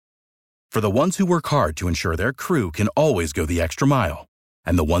For the ones who work hard to ensure their crew can always go the extra mile,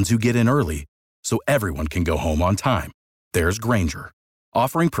 and the ones who get in early so everyone can go home on time, there's Grainger,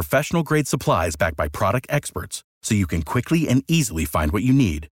 offering professional-grade supplies backed by product experts so you can quickly and easily find what you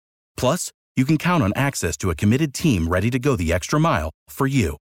need. Plus, you can count on access to a committed team ready to go the extra mile for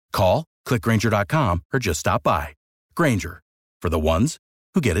you. Call, click Grainger.com, or just stop by. Grainger, for the ones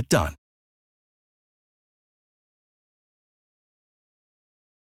who get it done.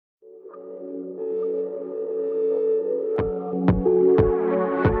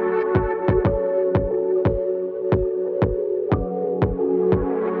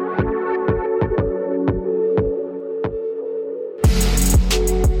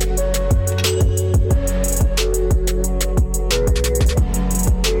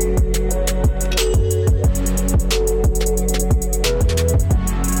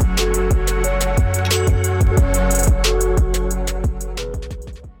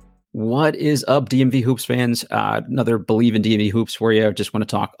 What is up, DMV Hoops fans? Another Believe in DMV Hoops for you. Just want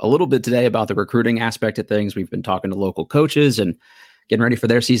to talk a little bit today about the recruiting aspect of things. We've been talking to local coaches and getting ready for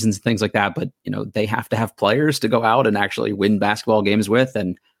their seasons and things like that. But, they have to have players to go out and actually win basketball games with.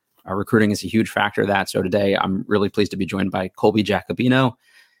 And recruiting is a huge factor of that. So today I'm really pleased to be joined by Colby Giacubeno.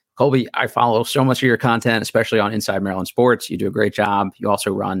 Colby, I follow so much of your content, especially on Inside Maryland Sports. You do a great job. You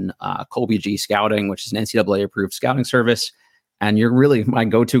also run Colby G Scouting, which is an NCAA approved scouting service. And you're really my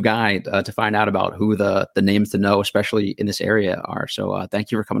go-to guy to find out about who the names to know, especially in this area, are. So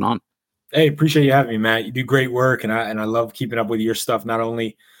thank you for coming on. Hey, appreciate you having me, Matt. You do great work, and I love keeping up with your stuff. Not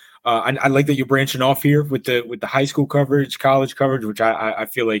only I like that you're branching off here with the high school coverage, college coverage, which I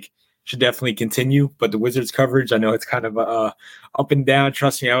feel like should definitely continue. But the Wizards coverage, I know it's kind of up and down.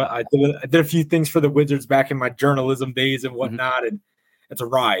 Trust me, I did a few things for the Wizards back in my journalism days and whatnot, and it's a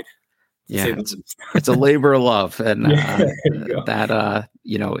ride. Yeah, it's a labor of love, and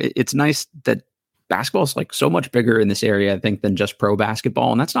it's nice that basketball is like so much bigger in this area, I think, than just pro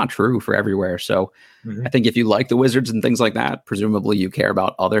basketball, and that's not true for everywhere. So, I think if you like the Wizards and things like that, presumably you care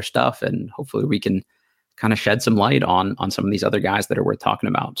about other stuff, and hopefully we can kind of shed some light on some of these other guys that are worth talking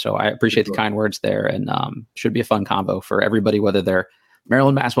about. So I appreciate the kind words there, and should be a fun combo for everybody, whether they're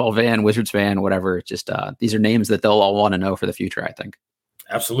Maryland basketball fan, Wizards fan, whatever. Just these are names that they'll all want to know for the future, I think.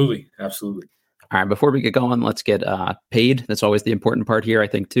 Absolutely. All right, before we get going, let's get paid. That's always the important part here, I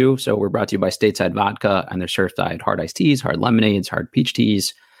think, too. So we're brought to you by Stateside Vodka and their certified hard iced teas, hard lemonades, hard peach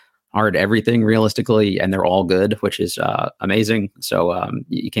teas, hard everything, realistically, and they're all good, which is amazing. So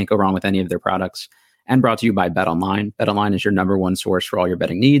you can't go wrong with any of their products. And brought to you by BetOnline. BetOnline is your number one source for all your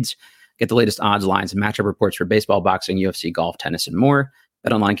betting needs. Get the latest odds, lines, and matchup reports for baseball, boxing, UFC, golf, tennis, and more.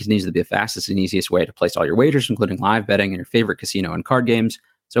 BetOnline continues to be the fastest and easiest way to place all your wagers, including live betting and your favorite casino and card games.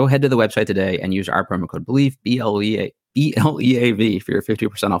 So head to the website today and use our promo code BELIEVE, BLEAV, for your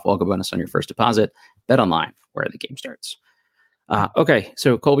 50% off welcome bonus on your first deposit. BetOnline, where the game starts. Okay,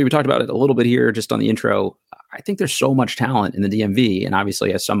 so Colby, we talked about it a little bit here just on the intro. I think there's so much talent in the DMV, and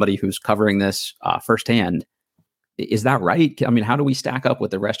obviously as somebody who's covering this firsthand, is that right? I mean, how do we stack up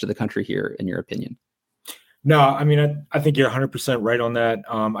with the rest of the country here, in your opinion? No, I mean, I think you're 100% right on that.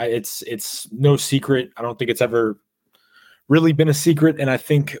 It's no secret. I don't think it's ever really been a secret. And I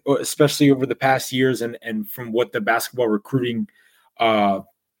think especially over the past years and from what the basketball recruiting,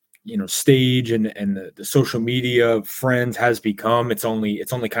 stage and the social media friends has become, it's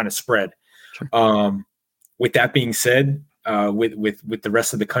only kind of spread. Sure. With that being said, with the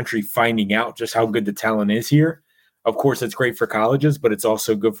rest of the country finding out just how good the talent is here, of course, it's great for colleges, but it's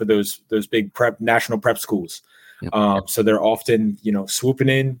also good for those big national prep schools. Yep. So they're often, swooping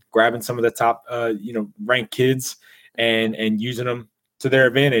in, grabbing some of the top, ranked kids and using them to their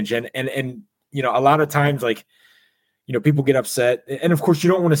advantage. And a lot of times, people get upset. And of course, you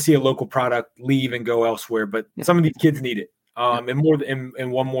don't want to see a local product leave and go elsewhere, but some of these kids need it. In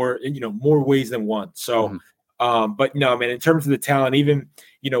more ways than one. So, but no, man, in terms of the talent, even,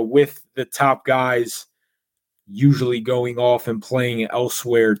 with the top guys usually going off and playing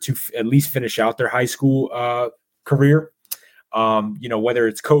elsewhere to at least finish out their high school career. Whether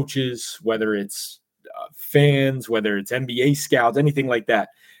it's coaches, whether it's fans, whether it's NBA scouts, anything like that,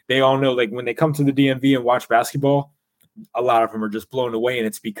 they all know, like, when they come to the DMV and watch basketball, a lot of them are just blown away. And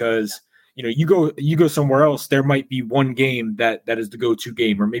it's because, you go somewhere else, there might be one game that is the go-to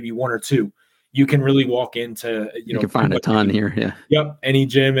game, or maybe one or two. You can really walk into, you can find a ton here. Yeah. Yep. Any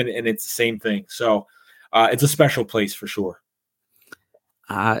gym. And it's the same thing. So, it's a special place for sure.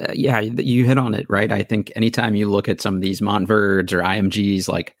 Yeah, you hit on it, right? I think anytime you look at some of these Montverts or IMGs,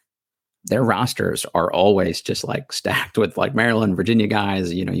 like, their rosters are always just like stacked with like Maryland, Virginia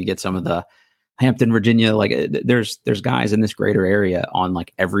guys. You get some of the Hampton, Virginia, like there's guys in this greater area on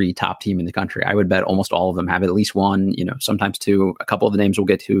like every top team in the country. I would bet almost all of them have at least one, sometimes two. A couple of the names we'll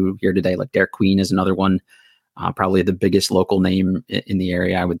get to here today, like Derek Queen is another one, probably the biggest local name in the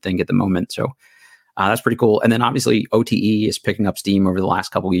area, I would think, at the moment. So that's pretty cool. And then obviously OTE is picking up steam over the last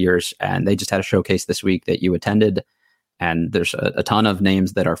couple of years, and they just had a showcase this week that you attended. And there's a ton of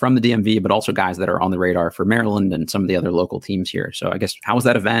names that are from the DMV, but also guys that are on the radar for Maryland and some of the other local teams here. So I guess, how was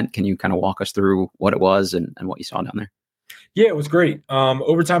that event? Can you kind of walk us through what it was and what you saw down there? Yeah, it was great.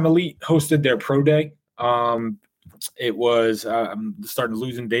 Overtime Elite hosted their pro day. It was, I'm starting to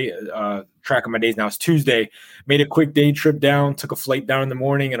lose track of my days now. It's Tuesday. Made a quick day trip down, took a flight down in the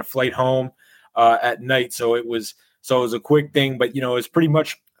morning and a flight home at night. So it was a quick thing, but it was pretty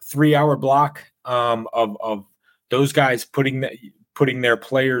much 3-hour block of those guys putting their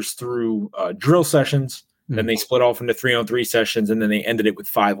players through drill sessions. Mm-hmm. Then they split off into 3-on-3 sessions, and then they ended it with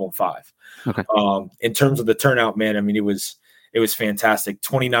 5-on-5. Okay. In terms of the turnout, man, I mean, it was fantastic.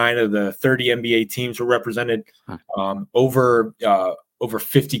 29 of the 30 NBA teams were represented. Over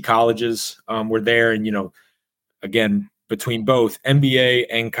 50 colleges were there, and again, between both NBA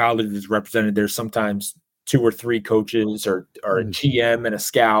and colleges represented, there's sometimes 2 or 3 coaches or a GM and a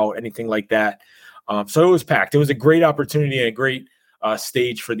scout, anything like that. So it was packed. It was a great opportunity and a great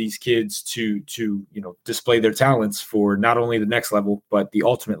stage for these kids to display their talents for not only the next level, but the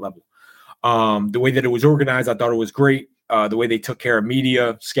ultimate level. The way that it was organized, I thought it was great. The way they took care of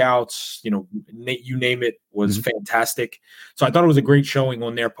media, scouts, you name it, was fantastic. So I thought it was a great showing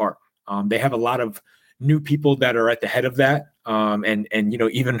on their part. They have a lot of new people that are at the head of that. And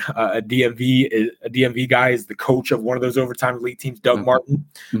even a DMV guy is the coach of one of those Overtime Elite teams, Doug Martin,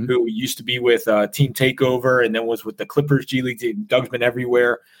 who used to be with Team Takeover and then was with the Clippers G League team. Doug's been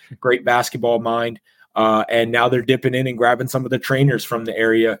everywhere, great basketball mind. And now they're dipping in and grabbing some of the trainers from the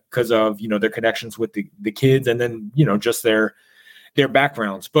area because of, their connections with the kids and then, just their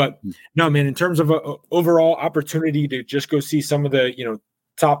backgrounds. But no, man, in terms of a overall opportunity to just go see some of the,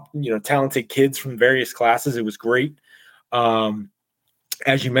 top, talented kids from various classes, it was great.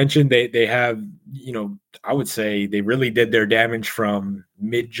 As you mentioned, they have, I would say they really did their damage from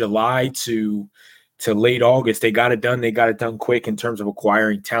mid-July to late August. They got it done. They got it done quick in terms of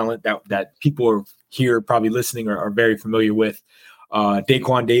acquiring talent that people are here probably listening are very familiar with.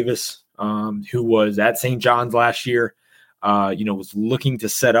 Daquan Davis, who was at St. John's last year, was looking to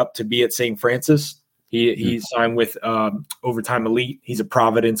set up to be at St. Francis. He signed with Overtime Elite. He's a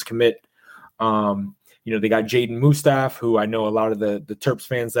Providence commit. They got Jaden Mustaf, who I know a lot of the Terps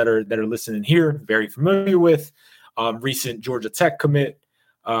fans that are listening here very familiar with. Recent Georgia Tech commit.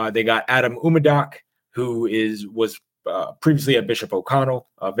 They got Adam Umadak, who was previously at Bishop O'Connell,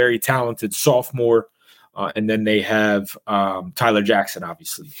 a very talented sophomore. And then they have Tyler Jackson,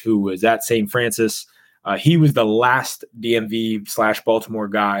 obviously, who was at St. Francis. He was the last DMV/Baltimore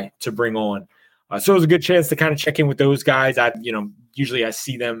guy to bring on. So it was a good chance to kind of check in with those guys. Usually I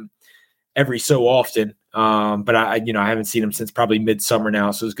see them every so often, but I haven't seen them since probably midsummer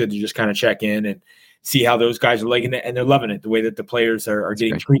now. So it's good to just kind of check in and see how those guys are liking it, and they're loving it. The way that the players are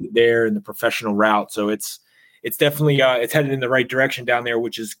getting treated there and the professional route. So it's definitely it's headed in the right direction down there,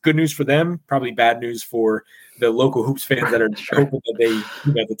 which is good news for them. Probably bad news for the local hoops fans that are hoping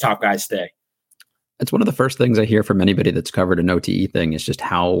that the top guys stay. It's one of the first things I hear from anybody that's covered an OTE thing is just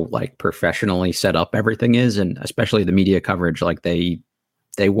how professionally set up everything is, and especially the media coverage.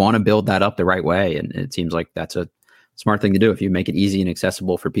 They want to build that up the right way, and it seems like that's a smart thing to do. If you make it easy and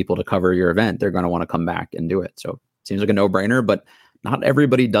accessible for people to cover your event, they're going to want to come back and do it. So it seems like a no-brainer, but not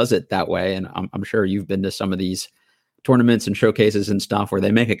everybody does it that way. And I'm sure you've been to some of these tournaments and showcases and stuff where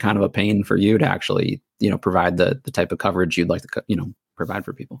they make it kind of a pain for you to actually, provide the type of coverage you'd like to, provide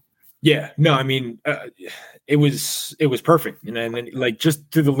for people. Yeah, no, I mean, it was perfect. And then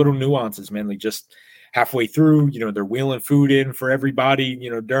just through the little nuances, man, just halfway through, they're wheeling food in for everybody,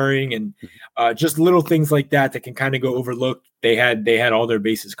 during, and just little things like that can kind of go overlooked. They had all their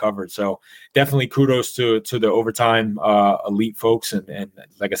bases covered. So definitely kudos to the Overtime Elite folks. And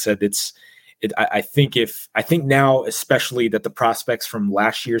like I said, I think now, especially that the prospects from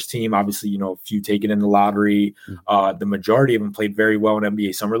last year's team, obviously, a few taken in the lottery, the majority of them played very well in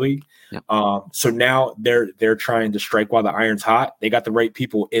NBA Summer League. Yeah. So now they're trying to strike while the iron's hot. They got the right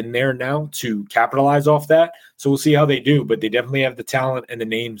people in there now to capitalize off that. So we'll see how they do, but they definitely have the talent and the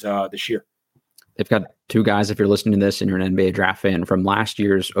names this year. They've got 2 guys, if you're listening to this and you're an NBA draft fan, from last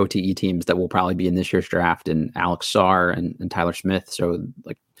year's OTE teams that will probably be in this year's draft, and Alex Sarr and Tyler Smith. So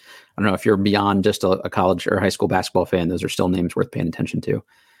I don't know if you're beyond just a college or high school basketball fan, those are still names worth paying attention to.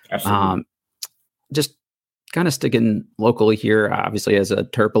 Absolutely. Just kind of sticking locally here, obviously as a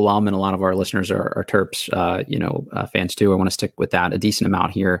Terp alum, and a lot of our listeners are Terps, fans too. I want to stick with that a decent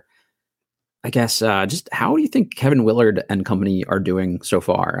amount here. I guess just how do you think Kevin Willard and company are doing so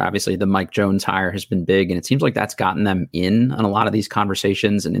far? Obviously, the Mike Jones hire has been big, and it seems like that's gotten them in on a lot of these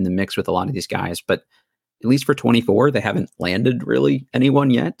conversations and in the mix with a lot of these guys. But at least for 24, they haven't landed really anyone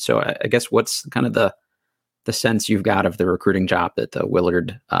yet. So I guess what's kind of the sense you've got of the recruiting job that the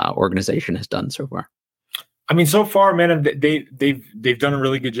Willard organization has done so far? I mean, so far, man, they've done a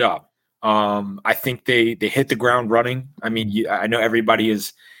really good job. I think they hit the ground running. I mean, I know everybody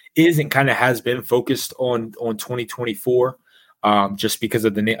is and kind of has been focused on 2024, just because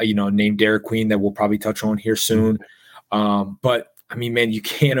of the name Derek Queen that we'll probably touch on here soon. But I mean, man, you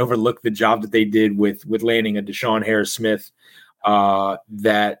can't overlook the job that they did with landing a Deshaun Harris-Smith.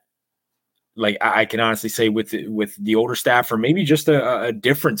 That, like, I can honestly say with the older staff, or maybe just a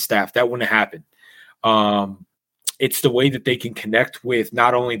different staff, that wouldn't happen. It's the way that they can connect with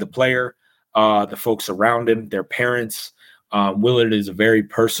not only the player, the folks around him, their parents. Willard is a very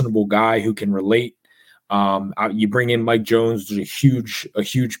personable guy who can relate. You bring in Mike Jones, there's a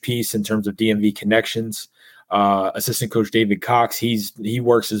huge piece in terms of DMV connections. Assistant coach David Cox, he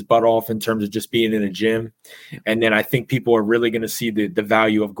works his butt off in terms of just being in a gym. And then I think people are really going to see the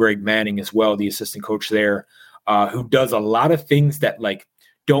value of Greg Manning as well, the assistant coach there, who does a lot of things that like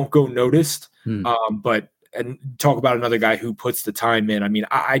don't go noticed. But talk about another guy who puts the time in. I mean,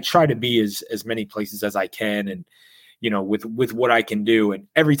 I try to be as many places as I can, and with what I can do. And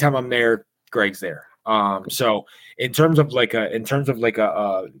every time I'm there, Greg's there. So in terms of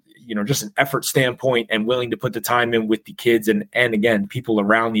just an effort standpoint and willing to put the time in with the kids and again, people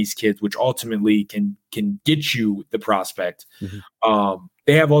around these kids, which ultimately can get you the prospect.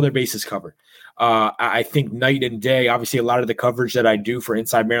 They have all their bases covered. I think night and day, obviously a lot of the coverage that I do for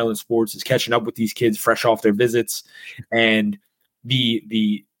Inside Maryland Sports is catching up with these kids fresh off their visits, and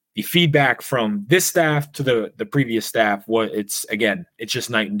the feedback from this staff to the previous staff, it's just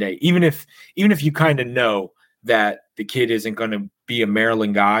night and day. Even if you kind of know that the kid isn't going to be a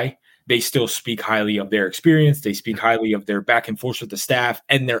Maryland guy, they still speak highly of their experience. They speak highly of their back and forth with the staff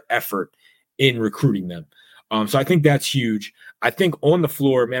and their effort in recruiting them. So I think that's huge. I think on the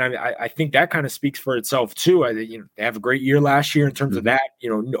floor, man, I think that kind of speaks for itself too. They have a great year last year in terms of that,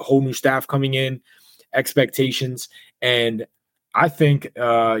 whole new staff coming in, expectations. And I think,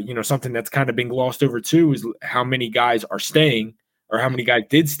 something that's kind of been glossed over too is how many guys are staying, or how many guys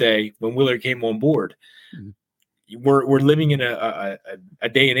did stay when Willard came on board. We're living in a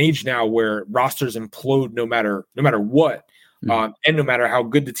day and age now where rosters implode no matter what, and no matter how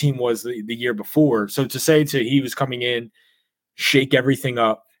good the team was the year before. So to say he was coming in, shake everything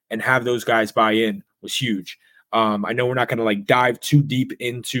up, and have those guys buy in was huge. I know we're not going to dive too deep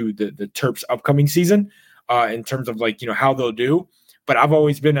into the Terps upcoming season in terms of how they'll do, but I've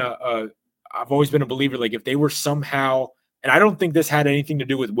always been a believer, if they were somehow, and I don't think this had anything to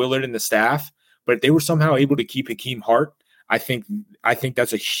do with Willard and the staff, but if they were somehow able to keep Hakeem Hart, I think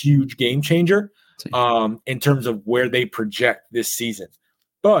that's a huge game changer in terms of where they project this season.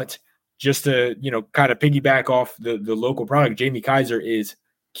 But just to kind of piggyback off the local product, Jamie Kaiser is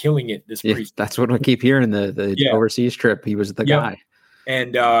killing it this preseason. That's what I keep hearing. The overseas trip, he was the guy.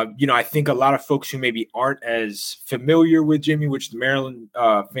 And I think a lot of folks who maybe aren't as familiar with Jimmy, which the Maryland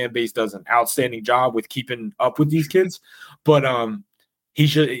fan base does an outstanding job with keeping up with these kids, but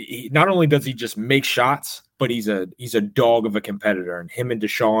he not only does he just make shots, but he's a dog of a competitor, and him and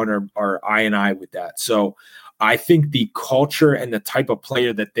Deshaun are eye and eye with that. So I think the culture and the type of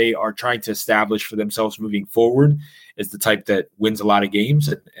player that they are trying to establish for themselves moving forward is the type that wins a lot of games,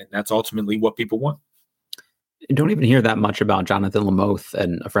 and that's ultimately what people want. You don't even hear that much about Jonathan Lamoth,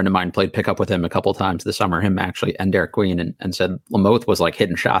 and a friend of mine played pickup with him a couple of times this summer, him actually, and Derek Queen, and said Lamoth was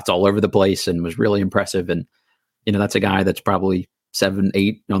hitting shots all over the place and was really impressive. And, that's a guy that's probably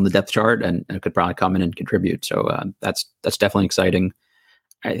 7-8 on the depth chart and could probably come in and contribute. So that's definitely exciting.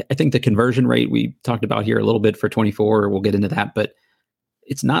 I think the conversion rate we talked about here a little bit for 24, we'll get into that, but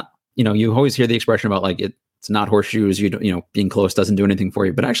it's not, you always hear the expression about it's not horseshoes, being close doesn't do anything for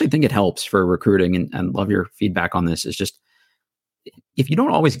you, but I actually think it helps for recruiting, and love your feedback on this. Is just, if you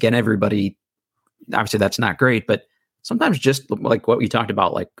don't always get everybody, obviously that's not great, but sometimes just like what we talked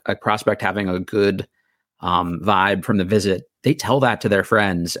about, like a prospect having a good vibe from the visit, they tell that to their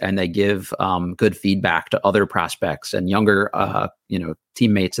friends, and they give good feedback to other prospects and younger,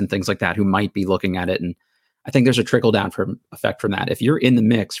 teammates and things like that who might be looking at it. And I think there's a trickle down effect from that. If you're in the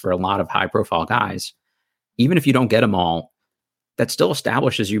mix for a lot of high profile guys, even if you don't get them all, that still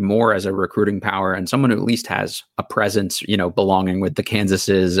establishes you more as a recruiting power and someone who at least has a presence, belonging with the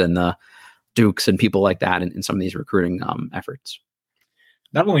Kansases and the Dukes and people like that in some of these recruiting efforts.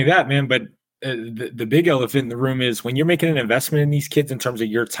 Not only that, man, but the big elephant in the room is when you're making an investment in these kids in terms of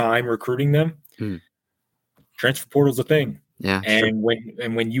your time recruiting them, transfer portal's a thing. Yeah. And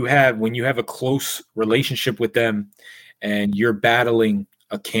when you have a close relationship with them and you're battling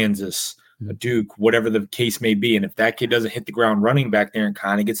a Kansas, a Duke, whatever the case may be, and if that kid doesn't hit the ground running back there and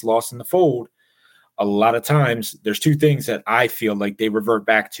kind of gets lost in the fold, a lot of times there's two things that I feel like they revert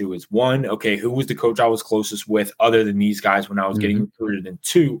back to is one, okay, who was the coach I was closest with other than these guys when I was getting recruited? And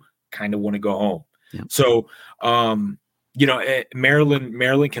two, kind of want to go home. Yeah. So,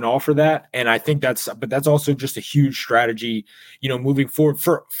 Maryland can offer that. And I think that's also just a huge strategy, moving forward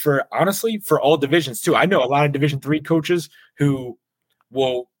for honestly, for all divisions too. I know a lot of Division III coaches who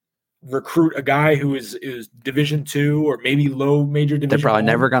will recruit a guy who is Division II or maybe low major division. They're probably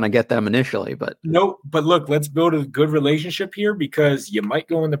never going to get them initially, but no. But look, let's build a good relationship here because you might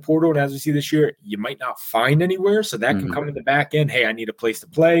go in the portal, and as we see this year, you might not find anywhere. So that can come in the back end. Hey, I need a place to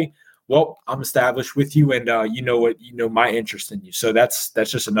play. Well, I'm established with you, and my interest in you. So that's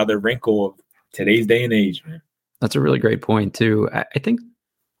just another wrinkle of today's day and age, man. That's a really great point too. I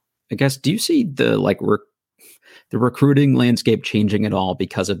guess, do you see the recruiting landscape changing at all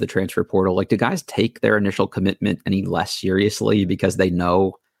because of the transfer portal? Like, do guys take their initial commitment any less seriously because they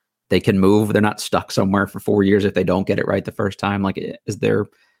know they can move? They're not stuck somewhere for 4 years if they don't get it right the first time. Like, is their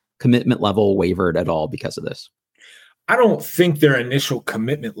commitment level wavered at all because of this? I don't think their initial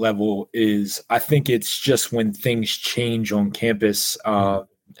commitment level is. I think it's just when things change on campus. And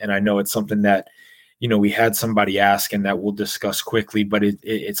I know it's something that, we had somebody ask and that we'll discuss quickly, but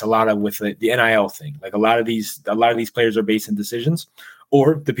it's a lot of with the NIL thing. Like a lot of these players are based in decisions,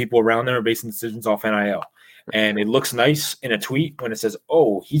 or the people around them are based in decisions off NIL. And it looks nice in a tweet when it says,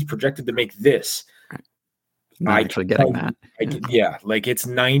 "Oh, he's projected to make this." Not actually getting that. Like it's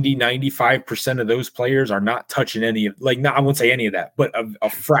 95% of those players are not touching any of, I won't say any of that, but a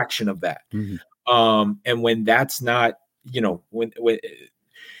fraction of that. And when that's not, when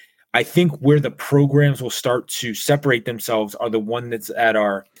I think where the programs will start to separate themselves are the one that's at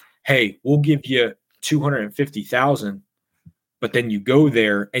our, hey, we'll give you 250,000, but then you go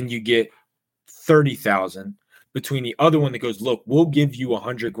there and you get 30,000 between the other one that goes, look, we'll give you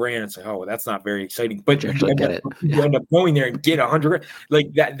 $100,000. It's like, oh, well, that's not very exciting, but you end up going there and get $100,000.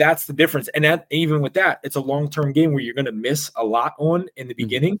 Like that's the difference. And that even with that, it's a long-term game where you're going to miss a lot on in the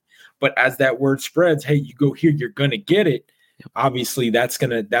beginning, but as that word spreads, hey, you go here, you're going to get it. Obviously that's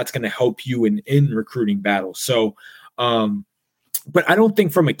gonna help you in recruiting battles. So, but I don't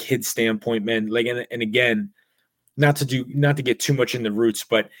think from a kid standpoint, man, and again, not to get too much in the roots,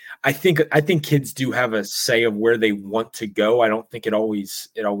 but I think kids do have a say of where they want to go. I don't think it always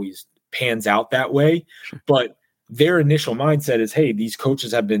pans out that way, but their initial mindset is, hey, these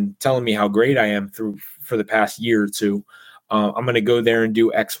coaches have been telling me how great I am for the past year or two. I'm going to go there and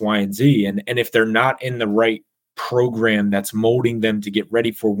do X, Y, and Z. And if they're not in the right program that's molding them to get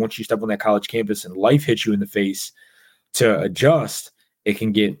ready for once you step on that college campus and life hits you in the face to adjust, it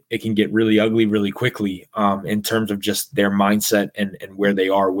can get really ugly really quickly in terms of just their mindset and where they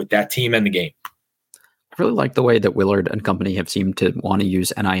are with that team and the game. I really like the way that Willard and company have seemed to want to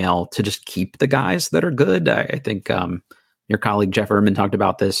use NIL to just keep the guys that are good. I think your colleague Jeff Erman talked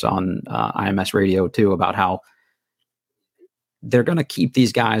about this on IMS Radio too, about how they're going to keep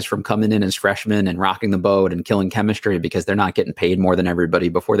these guys from coming in as freshmen and rocking the boat and killing chemistry because they're not getting paid more than everybody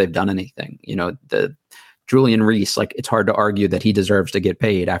before they've done anything. The Julian Reese, it's hard to argue that he deserves to get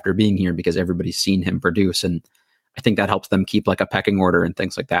paid after being here because everybody's seen him produce. And I think that helps them keep a pecking order and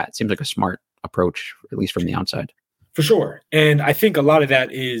things like that. It seems like a smart approach, at least from the outside. For sure. And I think a lot of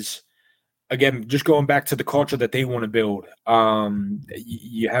that is, again, just going back to the culture that they want to build.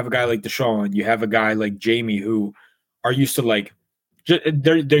 You have a guy like Deshaun, you have a guy like Jamie who are used to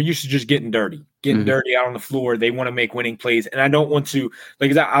they're used to just getting dirty out on the floor. They want to make winning plays, and I don't want to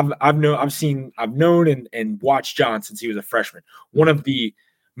I've known and watched John since he was a freshman. One of the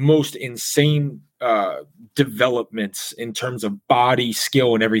most insane developments in terms of body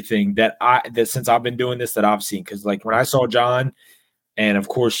skill and everything that since I've been doing this that I've seen. Because when I saw John. And of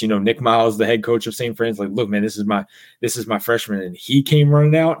course, Nick Miles, the head coach of St. Francis, look, man, this is my freshman. And he came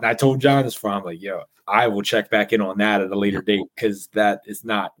running out. And I told John this I'm like, yo, I will check back in on that at a later date because that is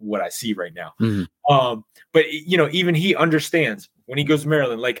not what I see right now. But even he understands when he goes to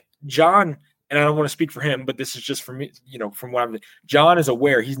Maryland, John, and I don't want to speak for him, but this is just for me, from what John is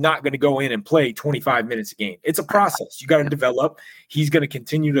aware he's not going to go in and play 25 minutes a game. It's a process. You got to develop. He's going to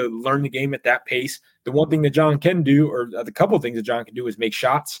continue to learn the game at that pace. The one thing that John can do, or the couple of things that John can do, is make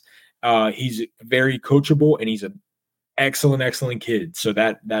shots. He's very coachable, and he's an excellent kids. So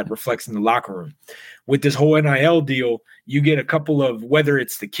that reflects in the locker room. With this whole NIL deal, you get a couple of, whether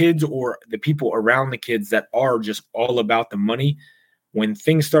it's the kids or the people around the kids that are just all about the money. When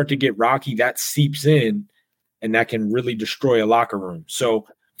things start to get rocky, that seeps in, and that can really destroy a locker room. So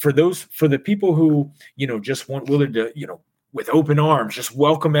for the people who, just want Willard to, with open arms, just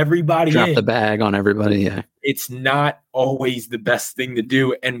welcome everybody Drop in. the bag on everybody. Yeah. It's not always the best thing to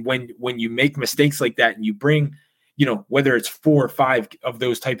do. And when you make mistakes like that and you bring, whether it's 4 or 5 of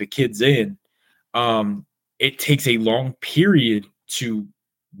those type of kids in, it takes a long period to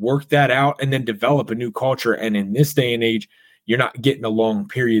work that out and then develop a new culture. And in this day and age, you're not getting a long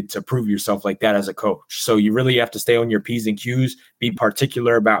period to prove yourself like that as a coach. So you really have to stay on your P's and Q's, be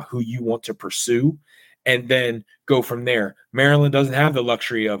particular about who you want to pursue, and then go from there. Maryland doesn't have the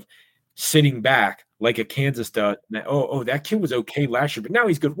luxury of sitting back like a Kansas does. Oh, that kid was okay last year, but now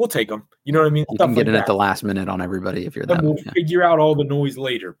he's good. We'll take him. You know what I mean? You can get in at the last minute on everybody if you're them. We'll figure out all the noise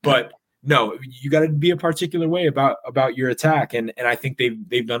later. But no, you got to be a particular way about your attack, and I think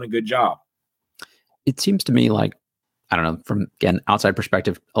they've done a good job. It seems to me like, I don't know, from, again, outside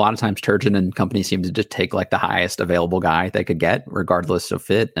perspective, a lot of times Turgeon and company seem to just take like the highest available guy they could get, regardless of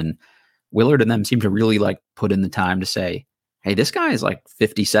fit. And Willard and them seem to really like put in the time to say, hey, this guy is like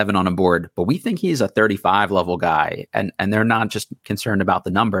 57 on a board, but we think he's a 35 level guy. And they're not just concerned about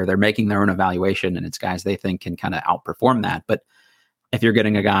the number. They're making their own evaluation, and it's guys they think can kind of outperform that. But if you're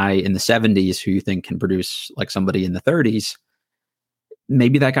getting a guy in the 70s who you think can produce like somebody in the 30s,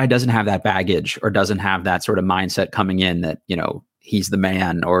 maybe that guy doesn't have that baggage or doesn't have that sort of mindset coming in that, he's the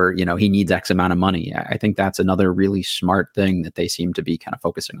man or, he needs X amount of money. I think that's another really smart thing that they seem to be kind of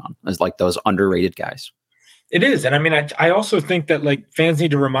focusing on, is like those underrated guys. It is. And I mean, I also think that like fans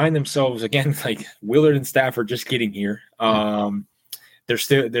need to remind themselves again, like Willard and staff are just getting here. They're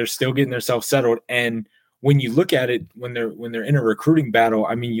still getting themselves settled. And when you look at it, when they're in a recruiting battle,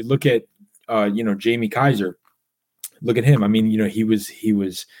 I mean, you look at, Jamie Kaiser. Look at him. I mean, he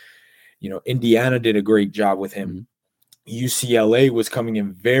was, Indiana did a great job with him. Mm-hmm. UCLA was coming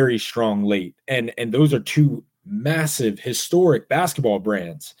in very strong late. And those are 2 massive historic basketball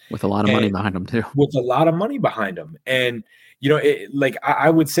brands with a lot of money behind them too. With a lot of money behind them. And, I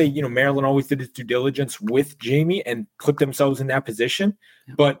would say, Maryland always did its due diligence with Jamie and put themselves in that position.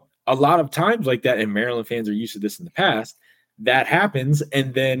 Yeah. But a lot of times like that, and Maryland fans are used to this in the past, that happens,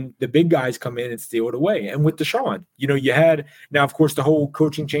 and then the big guys come in and steal it away. And with Deshaun, you had, now, of course, the whole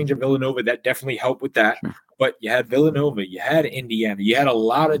coaching change at Villanova, that definitely helped with that. Sure. But you had Villanova, you had Indiana, you had a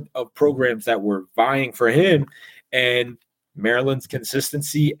lot of programs that were vying for him, and Maryland's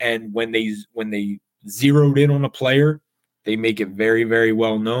consistency. And when they zeroed in on a player, they make it very, very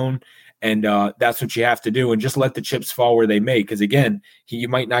well known. And that's what you have to do, and just let the chips fall where they may. Because again, you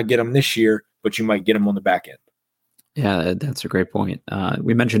might not get them this year, but you might get them on the back end. Yeah, that's a great point.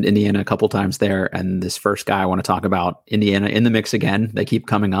 We mentioned Indiana a couple times there, and this first guy I want to talk about, Indiana in the mix again. They keep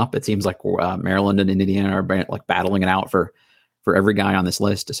coming up. It seems like Maryland and Indiana are like battling it out for every guy on this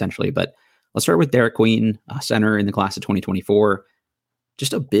list, essentially. But let's start with Derek Queen, center in the class of 2024.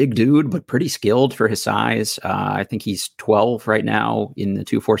 Just a big dude, but pretty skilled for his size. I think he's 12 right now in the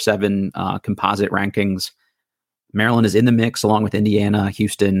 247 composite rankings. Maryland is in the mix along with Indiana,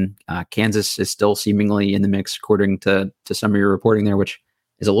 Houston. Kansas is still seemingly in the mix, according to some of your reporting there, which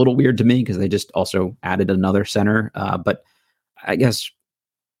is a little weird to me because they just also added another center. But I guess,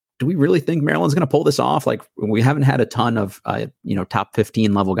 do we really think Maryland's going to pull this off? Like, we haven't had a ton of top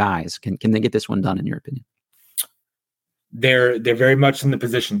 15 level guys. Can they get this one done, in your opinion? They're very much in the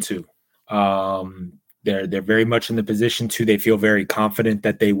position to. They're very much in the position to. They feel very confident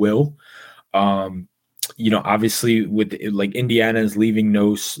that they will. Obviously with like Indiana is leaving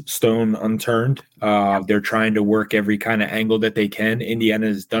no stone unturned. They're trying to work every kind of angle that they can. Indiana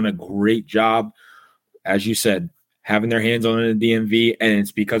has done a great job, as you said, having their hands on the DMV, and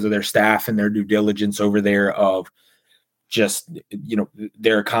it's because of their staff and their due diligence over there of just,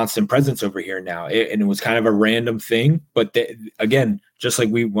 their constant presence over here now. And it was kind of a random thing, but again, just like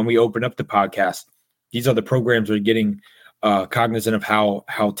when we opened up the podcast, these are the programs that are getting cognizant of how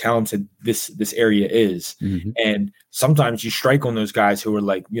talented this area is. Mm-hmm. And sometimes you strike on those guys who are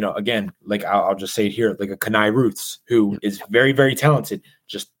like, again, like I'll just say it here, like a Kenai Ruths, who is very, very talented,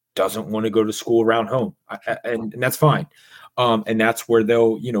 just doesn't want to go to school around home. And that's fine. And that's where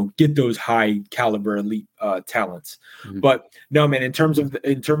they'll, get those high caliber elite talents. Mm-hmm. But no, man, in terms of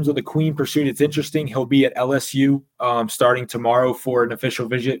the Queen pursuit, it's interesting. He'll be at LSU starting tomorrow for an official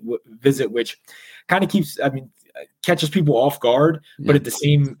visit, which kind of catches people off guard, but in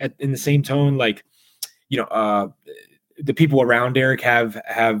the same tone, like, the people around Derek have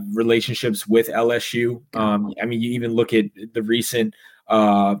relationships with LSU. I mean, you even look at the recent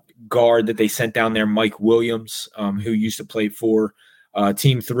guard that they sent down there, Mike Williams, who used to play for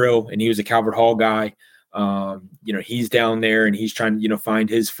Team Thrill, and he was a Calvert Hall guy. He's down there and he's trying to, find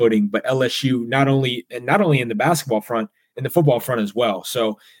his footing. But LSU, not only in the basketball front, in the football front as well.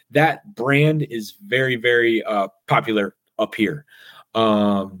 So that brand is very, very popular up here.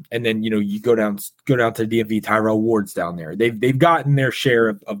 And then you go down to DMV. Tyrell Ward's down there. They've gotten their share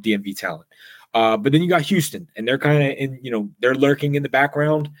of DMV talent. But then you got Houston, and they're kind of they're lurking in the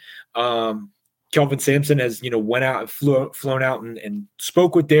background. Kelvin Sampson has went out and flown out and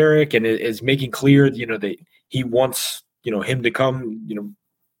spoke with Derek, and is making clear that he wants him to come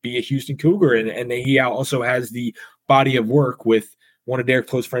be a Houston Cougar, and he also has the body of work with one of Derek's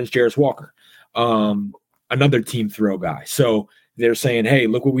close friends, Jarris Walker, another Team Thrill guy. So they're saying, hey,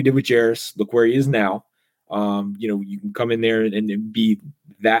 look what we did with Jarris. Look where he is now. You can come in there and be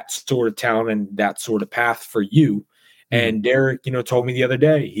that sort of talent and that sort of path for you. And Derek, told me the other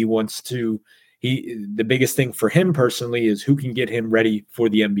day, the biggest thing for him personally is who can get him ready for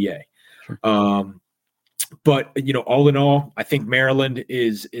the NBA. Sure. But all in all, I think Maryland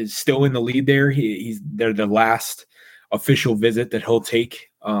is still in the lead there. They're the last official visit that he'll take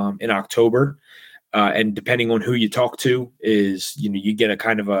in October. And depending on who you talk to is, you get a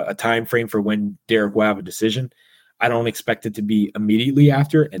kind of a time frame for when Derek will have a decision. I don't expect it to be immediately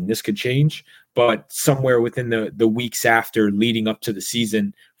after, and this could change, but somewhere within the weeks after leading up to the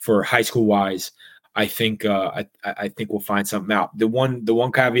season for high school wise, I think we'll find something out. The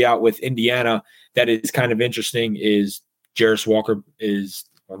one caveat with Indiana that is kind of interesting is Jarris Walker is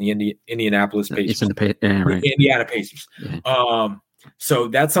on the Indianapolis Pacers. Indiana Pacers. Yeah. So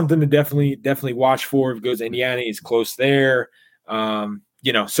that's something to definitely watch for. If it goes to Indiana, he's close there.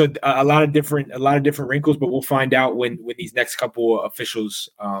 So a lot of different wrinkles, but we'll find out when these next couple of officials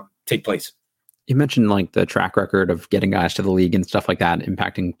take place. You mentioned like the track record of getting guys to the league and stuff like that,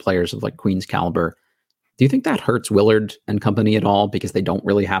 impacting players of like Queen's caliber. Do you think that hurts Willard and company at all? Because they don't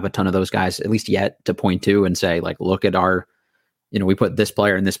really have a ton of those guys, at least yet, to point to and say, like, look at our, we put this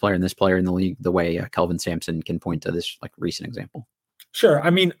player and this player and this player in the league the way Kelvin Sampson can point to this like recent example. Sure. I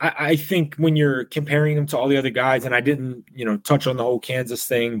mean, I think when you're comparing them to all the other guys, and I didn't, touch on the whole Kansas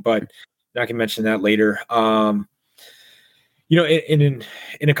thing, but I can mention that later. In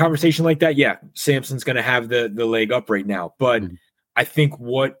a conversation like that, yeah, Sampson's going to have the leg up right now. But I think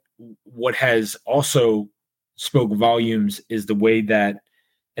what has also spoke volumes is the way that,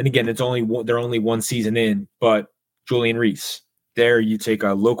 and again, they're only one season in, but Julian Reese. There, you take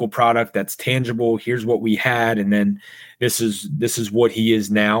a local product that's tangible. Here's what we had, and then this is what he is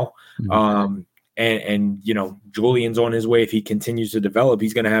now. Mm-hmm. And Julian's on his way. If he continues to develop,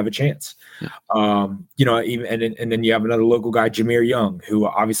 he's going to have a chance. Yeah. And then you have another local guy, Jameer Young, who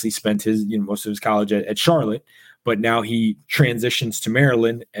obviously spent his most of his college at Charlotte, but now he transitions to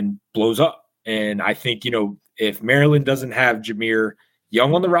Maryland and blows up. And I think if Maryland doesn't have Jameer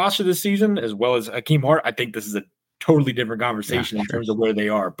Young on the roster this season, as well as Hakeem Hart, I think this is a totally different conversation in terms of where they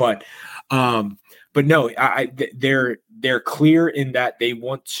are. But no, they're clear in that they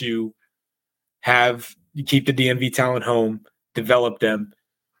want to keep the DMV talent home, develop them,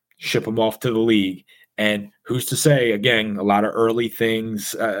 ship them off to the league. And who's to say, again, a lot of early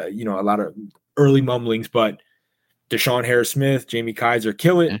things, a lot of early mumblings, but Deshaun Harris-Smith, Jamie Kaiser,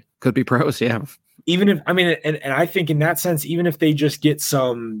 kill it. Could be pros. Yeah. Even if, and I think in that sense, even if they just get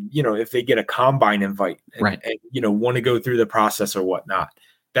some, if they get a combine invite and want to go through the process or whatnot,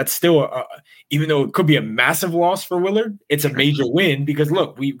 that's still, even though it could be a massive loss for Willard, it's a major win because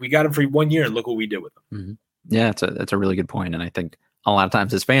look, we got him for 1 year and look what we did with him. Mm-hmm. Yeah, that's a really good point. And I think a lot of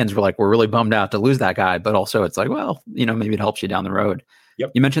times as fans, we're really bummed out to lose that guy, but also it's like, well, maybe it helps you down the road.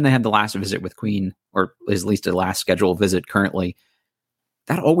 Yep. You mentioned they had the last visit with Queen, or at least the last scheduled visit currently.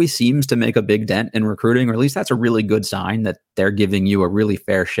 That always seems to make a big dent in recruiting, or at least that's a really good sign that they're giving you a really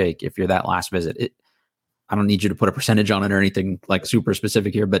fair shake if you're that last visit. I don't need you to put a percentage on it or anything like super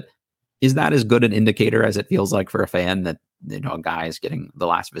specific here, but is that as good an indicator as it feels like for a fan that a guy is getting the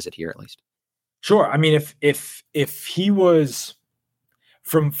last visit here at least? Sure. I mean, if he was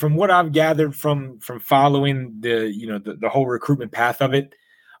from what I've gathered from following the whole recruitment path of it,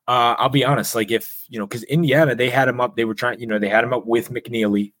 I'll be honest, like because Indiana, they had him up, they were trying, they had him up with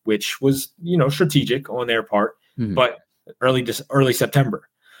McNeely, which was, strategic on their part, but early September.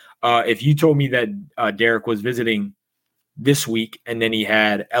 If you told me that Derek was visiting this week and then he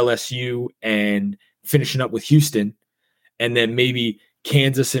had LSU and finishing up with Houston, and then maybe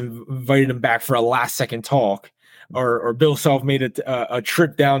Kansas invited him back for a last second talk, or Bill Self made a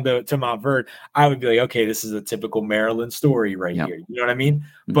trip down to Montverde, I would be like, okay, this is a typical Maryland story right here. You know what I mean?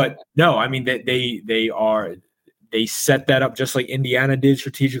 Mm-hmm. But no, I mean they set that up just like Indiana did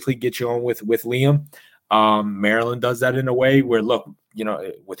strategically, get you on with Liam. Maryland does that in a way where, look,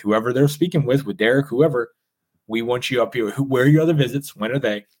 with whoever they're speaking with Derek, whoever, we want you up here. Where are your other visits? When are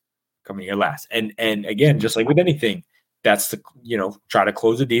they coming here last? And again, just like with anything, that's the try to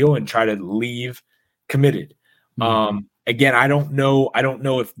close a deal and try to leave committed. Mm-hmm. Again, I don't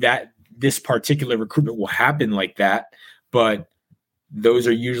know if this particular recruitment will happen like that, but those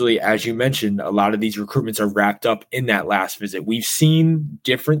are usually, as you mentioned, a lot of these recruitments are wrapped up in that last visit. We've seen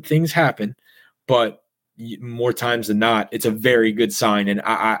different things happen, but more times than not, it's a very good sign. And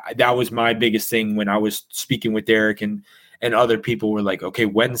I that was my biggest thing when I was speaking with Derek and other people were like, okay,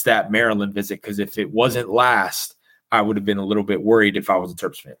 when's that Maryland visit? Because if it wasn't last, I would have been a little bit worried if I was a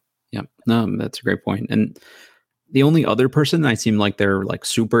Terps fan. Yeah, no, that's a great point. And the only other person I seem like they're like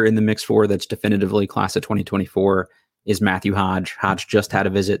super in the mix for that's definitively class of 2024 is Matthew Hodge. Hodge just had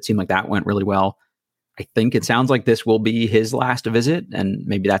a visit. Seemed like that went really well. I think it sounds like this will be his last visit, and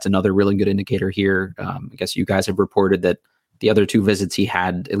maybe that's another really good indicator here. I guess you guys have reported that the other two visits he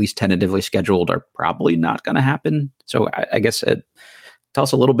had at least tentatively scheduled are probably not going to happen. So I guess tell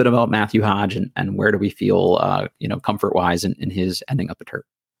us a little bit about Matthew Hodge and where do we feel, comfort-wise in his ending up at Terp.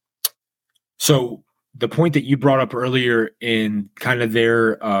 So the point that you brought up earlier in kind of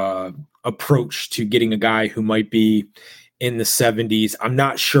their approach to getting a guy who might be in the 70s. I'm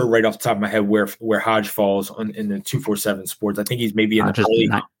not sure right off the top of my head where Hodge falls in the 247 sports. I think he's maybe in the early.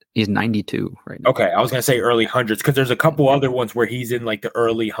 He's 92 right now. Okay, I was gonna say early hundreds because there's a couple other ones where he's in like the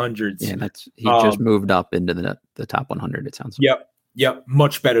early hundreds. Yeah, he just moved up into the top 100. It sounds. Yep,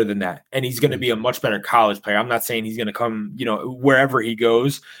 much better than that, and he's going to be a much better college player. I'm not saying he's going to come, wherever he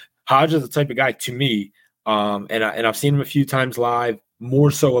goes. Hodge is the type of guy to me, and I've seen him a few times live,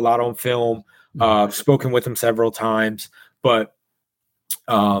 more so a lot on film. Spoken with him several times. But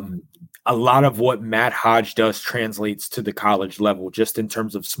a lot of what Matt Hodge does translates to the college level, just in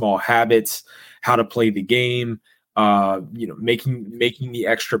terms of small habits, how to play the game, making the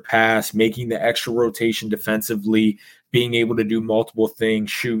extra pass, making the extra rotation defensively, being able to do multiple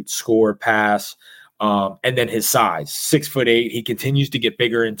things, shoot, score, pass, and then his size, 6'8". He continues to get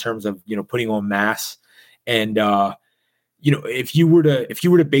bigger in terms of putting on mass, and if you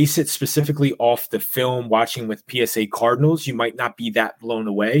were to base it specifically off the film watching with PSA Cardinals, you might not be that blown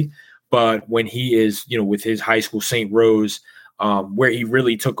away. But when he is, with his high school St. Rose, where he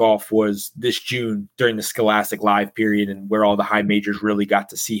really took off was this June during the Scholastic Live period, and where all the high majors really got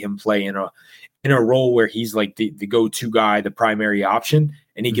to see him play in a role where he's like the go-to guy, the primary option,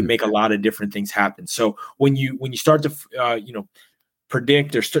 and he can make a lot of different things happen. So when you start to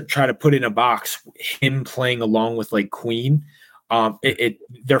predict or try to put in a box him playing along with like Queen,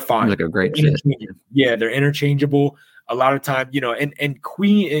 they're fine. Like a great fit. Yeah, they're interchangeable. A lot of time, and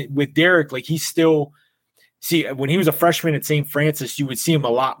Queen with Derek, like he's still when he was a freshman at St. Francis, you would see him a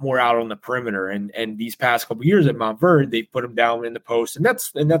lot more out on the perimeter. And these past couple of years at Montverde, they put him down in the post, and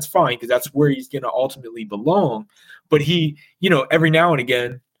that's fine because that's where he's going to ultimately belong. But he, every now and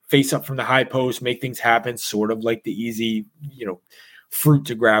again, face up from the high post, make things happen, sort of like the easy, fruit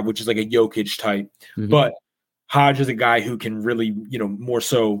to grab, which is like a Jokic type. Mm-hmm. But Hodge is a guy who can really, more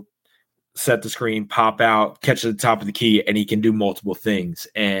so set the screen, pop out, catch at the top of the key, and he can do multiple things.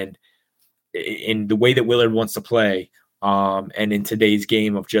 And in the way that Willard wants to play, and in today's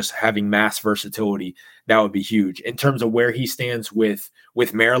game of just having mass versatility, that would be huge. In terms of where he stands with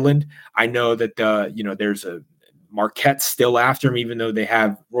Maryland, I know that there's a Marquette still after him, even though they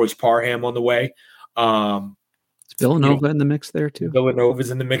have Royce Parham on the way. Villanova in the mix there too.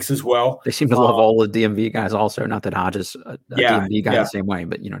 Villanova's in the mix as well. They seem to love all the DMV guys also. Not that Hodge is a DMV guy the same way,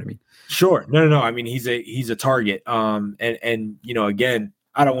 but you know what I mean? Sure. No. I mean, he's a target. And again,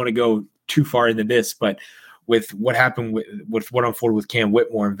 I don't want to go too far into this, but with what happened with what unfolded with Cam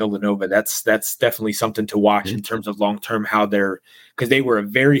Whitmore and Villanova, that's definitely something to watch in terms of long-term, because they were a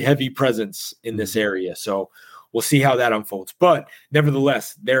very heavy presence in this area. So we'll see how that unfolds. But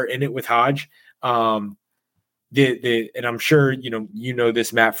nevertheless, they're in it with Hodge. And I'm sure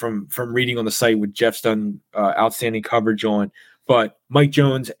this, Matt, from reading on the site with Jeff's done outstanding coverage on. But Mike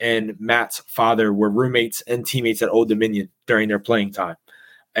Jones and Matt's father were roommates and teammates at Old Dominion during their playing time,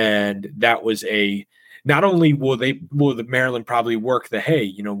 and that was not only will the Maryland probably work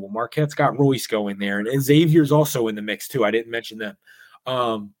Marquette's got Royce going there, and Xavier's also in the mix too. I didn't mention them,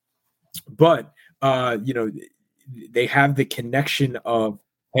 but they have the connection of,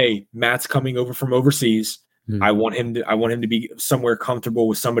 hey, Matt's coming over from overseas. I want him to be somewhere comfortable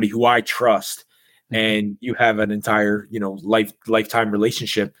with somebody who I trust. and you have an entire, lifetime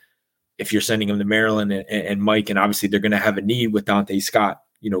relationship. If you're sending him to Maryland and Mike, and obviously they're going to have a need with Dante Scott,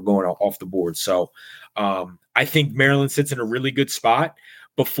 going off the board. So I think Maryland sits in a really good spot.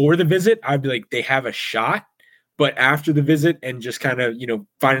 Before the visit, I'd be like, they have a shot. But after the visit and just kind of,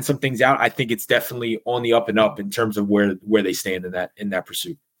 finding some things out, I think it's definitely on the up and up in terms of where they stand in that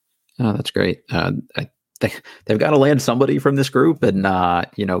pursuit. Oh, that's great. They've got to land somebody from this group. And,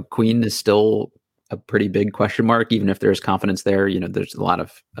 Queen is still a pretty big question mark, even if there's confidence there. There's a lot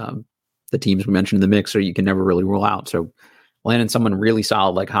of the teams we mentioned in the mix, so you can never really rule out. So landing someone really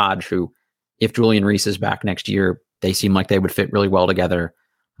solid like Hodge, who, if Julian Reese is back next year, they seem like they would fit really well together.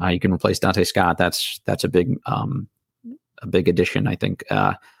 You can replace Dante Scott. That's a big addition, I think.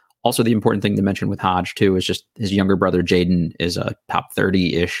 Also, the important thing to mention with Hodge too is just his younger brother Jaden is a top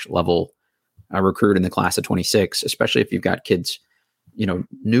 30-ish level recruit in the class of 26. Especially if you've got kids,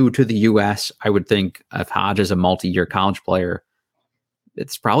 new to the U.S. I would think if Hodge is a multi-year college player,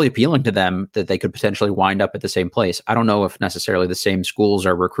 it's probably appealing to them that they could potentially wind up at the same place. I don't know if necessarily the same schools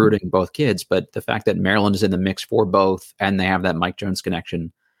are recruiting both kids, but the fact that Maryland is in the mix for both and they have that Mike Jones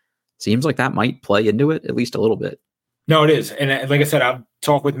connection seems like that might play into it at least a little bit. No, it is. And like I said, I've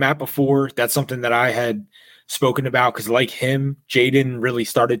talked with Matt before. That's something that I had spoken about because like him, Jaden really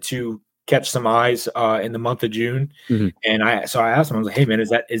started to catch some eyes in the month of June. Mm-hmm. And I asked him, I was like, hey man, is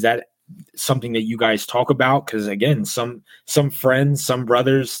that something that you guys talk about? Because again, some friends, some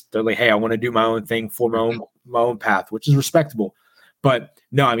brothers, they're like, hey, I want to do my own thing for my own path, which is respectable. But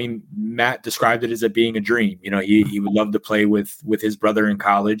no, I mean, Matt described it as it being a dream. He would love to play with his brother in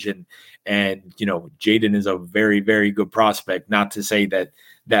college, and Jaden is a very, very good prospect. Not to say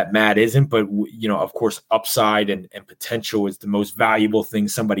that Matt isn't, but of course, upside and potential is the most valuable thing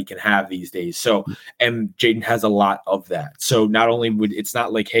somebody can have these days. So, and Jaden has a lot of that. So not only it's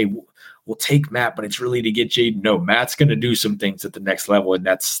not like, hey, we'll take Matt, but it's really to get Jaden. No, Matt's going to do some things at the next level, and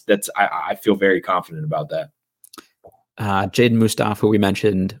that's I feel very confident about that. Jaden Mustaf, who we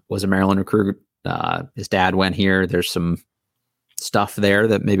mentioned, was a Maryland recruit. His dad went here. There's some stuff there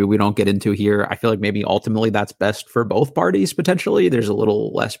that maybe we don't get into here. I feel like maybe ultimately that's best for both parties, potentially. There's a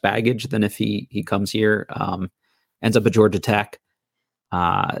little less baggage than if he comes here. Ends up at Georgia Tech.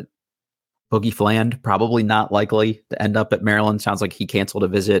 Boogie Fland, probably not likely to end up at Maryland. Sounds like he canceled a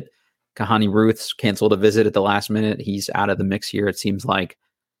visit. Kahani Ruth's canceled a visit at the last minute. He's out of the mix here, it seems like.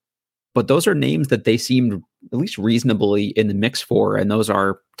 But those are names that they seemed at least reasonably in the mix for, and those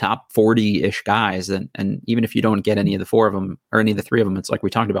are top 40-ish guys. And even if you don't get any of the four of them or any of the three of them, it's like we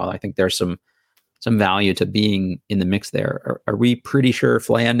talked about. I think there's some value to being in the mix there. Are we pretty sure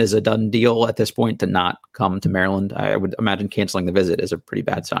Fland is a done deal at this point to not come to Maryland? I would imagine canceling the visit is a pretty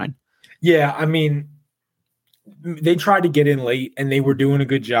bad sign. Yeah, I mean, they tried to get in late, and they were doing a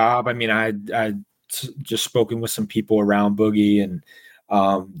good job. I mean, I just spoken with some people around Boogie, and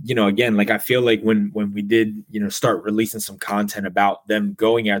again, like I feel like when we did, start releasing some content about them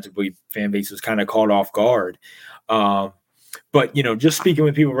going out to Boogie, fan base was kind of caught off guard. But just speaking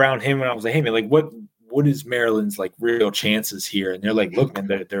with people around him, and I was like, hey man, like what is Maryland's like real chances here? And they're like, look,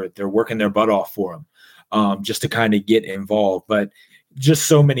 man, they're working their butt off for him, just to kind of get involved. But just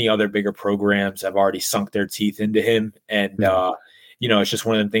so many other bigger programs have already sunk their teeth into him, and it's just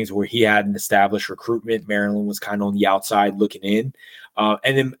one of the things where he had an established recruitment. Maryland was kind of on the outside looking in.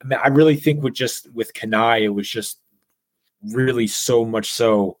 And then I really think with Kanai, it was just really so much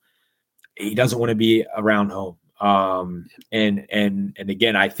so he doesn't want to be around home. And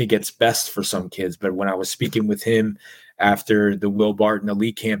again, I think it's best for some kids. But when I was speaking with him after the Will Barton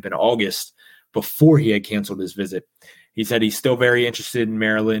Elite Camp in August, before he had canceled his visit, he said he's still very interested in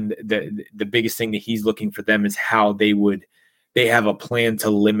Maryland. The biggest thing that he's looking for them is how they have a plan to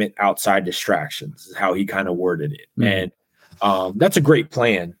limit outside distractions, is how he kind of worded it. Mm-hmm. And that's a great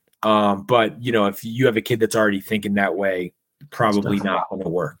plan. But if you have a kid that's already thinking that way, probably not going to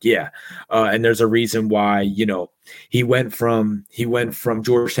work. Yeah. And there's a reason why, he went from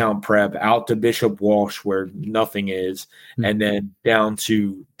Georgetown Prep out to Bishop Walsh where nothing is, mm-hmm. and then down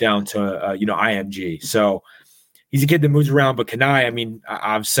to IMG. So he's a kid that moves around, but Kanai, I mean,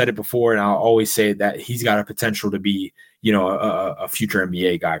 I've said it before, and I'll always say that he's got a potential to be, a future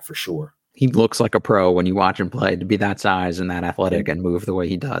NBA guy for sure. He looks like a pro when you watch him play, to be that size and that athletic and move the way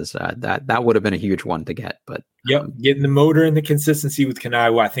he does. That would have been a huge one to get. But getting the motor and the consistency with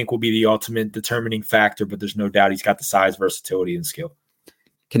Kanai, I think will be the ultimate determining factor. But there's no doubt he's got the size, versatility, and skill.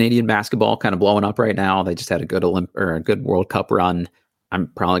 Canadian basketball kind of blowing up right now. They just had a good a good World Cup run. I'm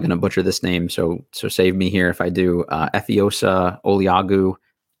probably going to butcher this name, so save me here if I do. Efiosa Oliagu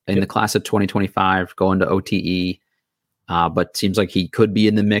in the class of 2025, going to OTE. But seems like he could be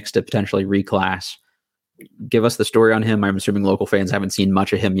in the mix to potentially reclass. give us the story on him. I'm assuming local fans haven't seen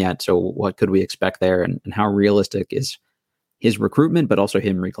much of him yet. So what could we expect there, and how realistic is his recruitment, but also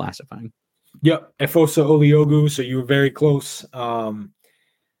him reclassifying? Yep. Efosa Oliogu. So you were very close.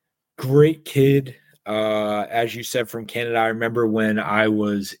 Great kid. As you said, from Canada. I remember when I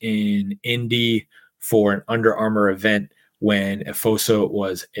was in Indy for an Under Armour event when Efosa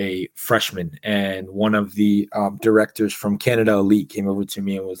was a freshman, and one of the directors from Canada Elite came over to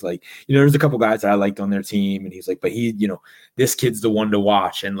me and was like, there's a couple guys that I liked on their team, and he's like, but this kid's the one to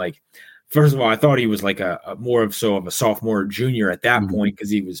watch. And like, first of all, I thought he was like a more of a sophomore or junior at that point,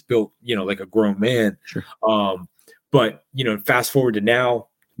 because he was built, like a grown man. Sure. But fast forward to now,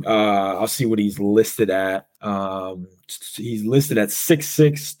 I'll see what he's listed at. He's listed at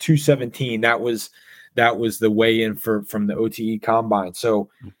 6'6", 217. That was the weigh-in from the OTE combine. So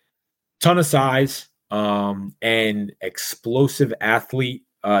ton of size, and explosive athlete,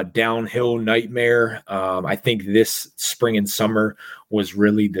 downhill nightmare. I think this spring and summer was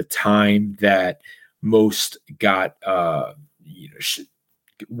really the time that most got,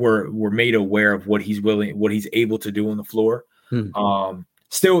 were made aware of what he's able to do on the floor.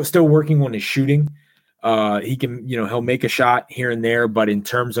 Still working on his shooting. He can, he'll make a shot here and there, but in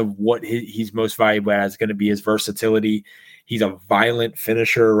terms of what he's most valuable at is going to be his versatility. He's a violent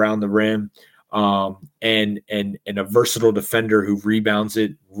finisher around the rim, and a versatile defender who rebounds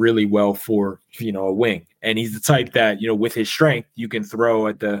it really well for, a wing. And he's the type that, with his strength, you can throw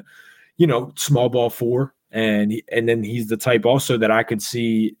at the, small ball four. And then he's the type also that I could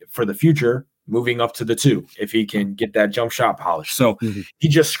see for the future moving up to the 2 if he can get that jump shot polish. So he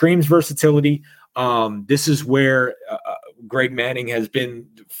just screams versatility. This is where Greg Manning has been,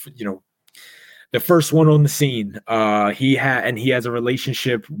 the first one on the scene. He has a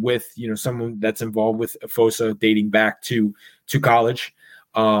relationship with, someone that's involved with Efosa dating back to college.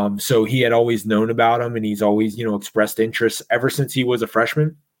 So he had always known about him, and he's always, expressed interest ever since he was a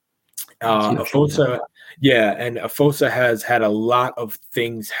freshman. Efosa, and Efosa has had a lot of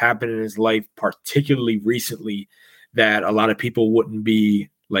things happen in his life, particularly recently, that a lot of people wouldn't be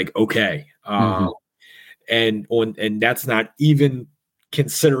like, okay. And that's not even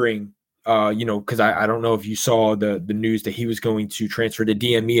considering, because I don't know if you saw the news that he was going to transfer to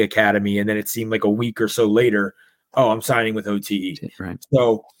DME Academy, and then it seemed like a week or so later, I'm signing with OTE. Right.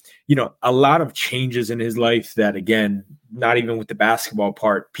 So, a lot of changes in his life that, again, not even with the basketball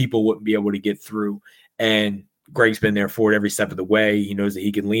part, people wouldn't be able to get through. And Greg's been there for it every step of the way. He knows that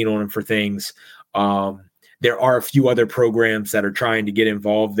he can lean on him for things. There are a few other programs that are trying to get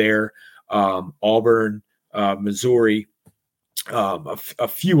involved there. Auburn, Missouri, a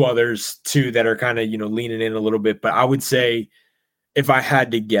few others too that are kind of, leaning in a little bit. But I would say, if I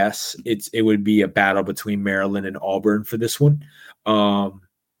had to guess, it would be a battle between Maryland and Auburn for this one.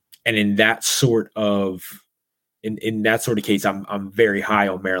 And in that sort of case, I'm very high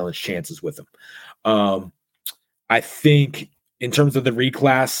on Maryland's chances with them. I think in terms of the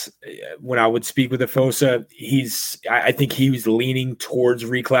reclass, when I would speak with Efosa, I think he was leaning towards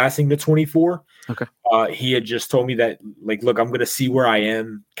reclassing the 24. Okay. He had just told me that, like, look, I'm going to see where I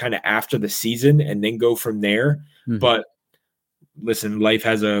am kind of after the season and then go from there. But listen, life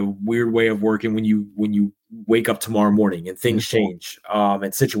has a weird way of working when you wake up tomorrow morning and things change,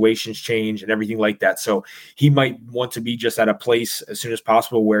 and situations change and everything like that. So he might want to be just at a place as soon as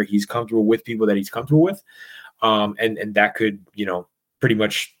possible where he's comfortable with people that he's comfortable with. And that could, pretty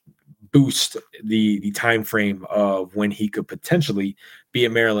much boost the time frame of when he could potentially be a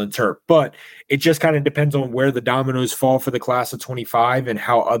Maryland Terp. But it just kind of depends on where the dominoes fall for the class of 25 and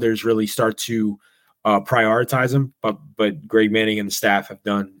how others really start to prioritize them. But Greg Manning and the staff have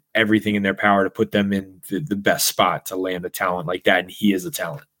done everything in their power to put them in the best spot to land a talent like that. And he is a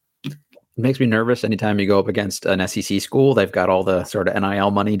talent. It makes me nervous anytime you go up against an SEC school. They've got all the sort of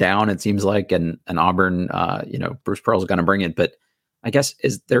NIL money down, it seems like, and Auburn, Bruce Pearl's going to bring it. But I guess,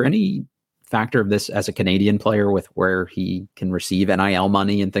 is there any factor of this as a Canadian player with where he can receive NIL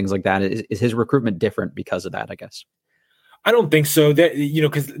money and things like that? Is his recruitment different because of that, I guess? I don't think so. That,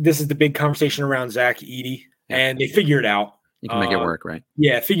 because this is the big conversation around Zach Edey, and they figure it out. You can make it work, right?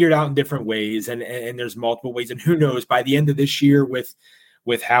 Yeah, figure it out in different ways, and there's multiple ways. And who knows, by the end of this year with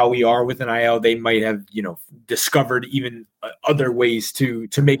how we are with NIL, they might have, discovered even other ways to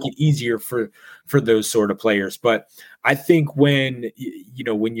make it easier for those sort of players. But I think when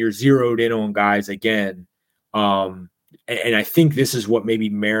you're zeroed in on guys again, and I think this is what maybe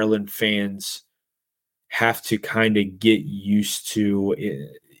Maryland fans have to kind of get used to,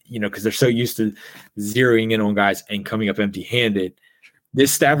 because they're so used to zeroing in on guys and coming up empty-handed.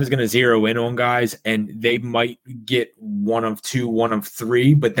 This staff is going to zero in on guys, and they might get one of two, one of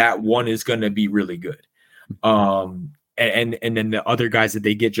three, but that one is going to be really good. And then the other guys that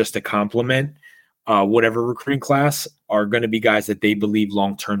they get just to complement whatever recruiting class are going to be guys that they believe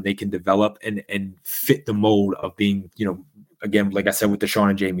long term they can develop and fit the mold of being, again, like I said with Deshaun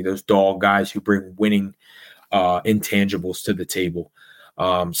and Jamie, those dog guys who bring winning intangibles to the table.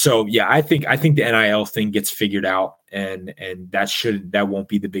 So yeah, I think the NIL thing gets figured out, and that won't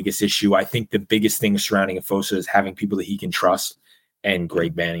be the biggest issue. I think the biggest thing surrounding Afoso is having people that he can trust, and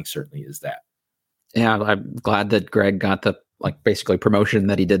Greg Banning certainly is that. Yeah, I'm glad that Greg got the basically promotion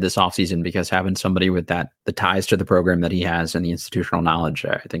that he did this offseason, because having somebody with the ties to the program that he has and the institutional knowledge,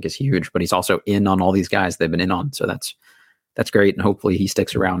 I think is huge. But he's also in on all these guys they've been in on, so that's great, and hopefully he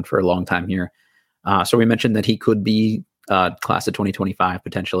sticks around for a long time here. So we mentioned that he could be class of 2025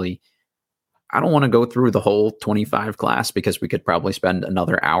 potentially. I don't want to go through the whole 25 class because we could probably spend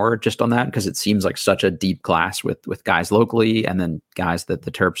another hour just on that, because it seems like such a deep class with guys locally and then guys that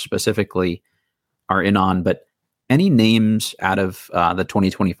the Terps specifically are in on. But any names out of the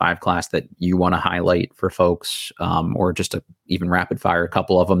 2025 class that you want to highlight for folks, or just to even rapid fire a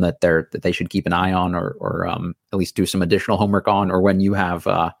couple of them that they should keep an eye on, or at least do some additional homework on, or when you have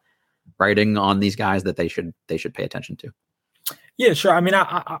writing on these guys that they should pay attention to? Yeah, sure. I mean,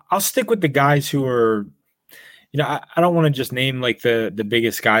 I'll stick with the guys who are, I don't want to just name like the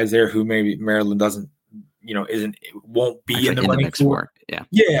biggest guys there who maybe Maryland doesn't, won't be in the running for.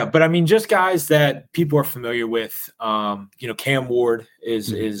 Yeah. But I mean, just guys that people are familiar with. Cam Ward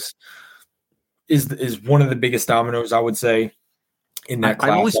is one of the biggest dominoes, I would say, in that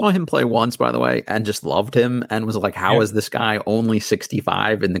class. I only saw him play once, by the way, and just loved him and was like, how is this guy only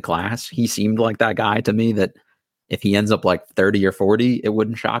 65 in the class? He seemed like that guy to me that if he ends up like 30 or 40, it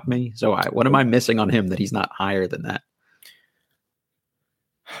wouldn't shock me. So what am I missing on him that he's not higher than that?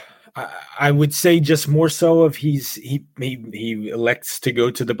 I would say just more so if he elects to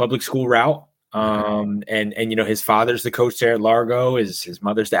go to the public school route. And his father's the coach there at Largo, his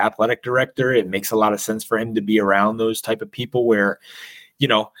mother's the athletic director. It makes a lot of sense for him to be around those type of people where,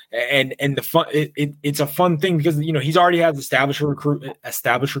 and the fun, it's a fun thing because, he's already has established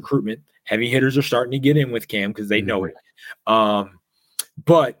recruitment. Heavy hitters are starting to get in with Cam because they know it.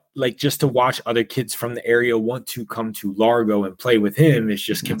 But like just to watch other kids from the area want to come to Largo and play with him is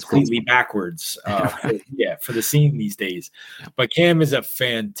just completely backwards. For the scene these days. But Cam is a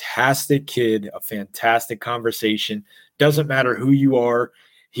fantastic kid, a fantastic conversation. Doesn't matter who you are.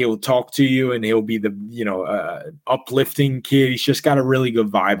 He'll talk to you and he'll be the, uplifting kid. He's just got a really good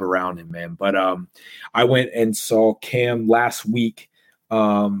vibe around him, man. But I went and saw Cam last week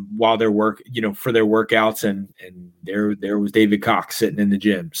while they're for their workouts, and there was David Cox sitting in the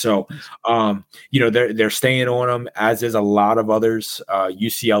gym. So, they're staying on him, as is a lot of others.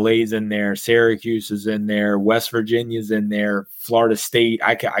 UCLA's in there, Syracuse is in there, West Virginia's in there, Florida State.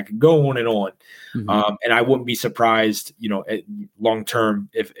 I could go on and on. And I wouldn't be surprised, long term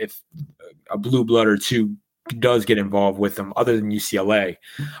if a blue blood or two does get involved with them other than UCLA.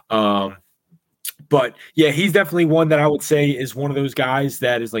 But yeah, he's definitely one that I would say is one of those guys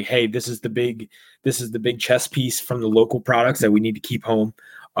that is like, hey, this is the big chess piece from the local products that we need to keep home.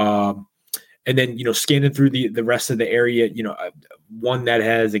 And then, scanning through the rest of the area, one that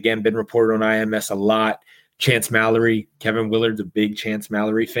has, again, been reported on IMS a lot, Chance Mallory. Kevin Willard's a big Chance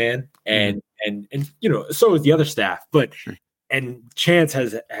Mallory fan. And so is the other staff. But and Chance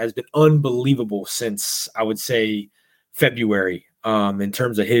has been unbelievable since, I would say, February. In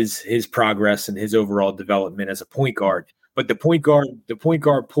terms of his progress and his overall development as a point guard. But the point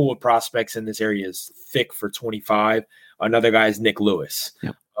guard pool of prospects in this area is thick for 25. Another guy is Nick Lewis,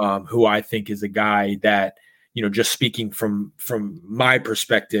 who I think is a guy that, just speaking from my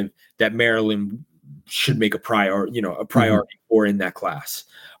perspective, that Maryland should make a priority for in that class.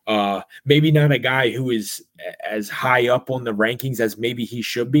 Maybe not a guy who is as high up on the rankings as maybe he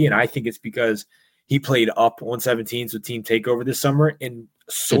should be. And I think it's because he played up on 17s with Team Takeover this summer and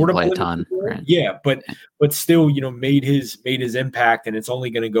sort of play a ton. Right? Yeah, but still, made his impact, and it's only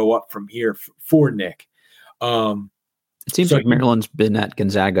going to go up from here for Nick. It seems like Maryland's been at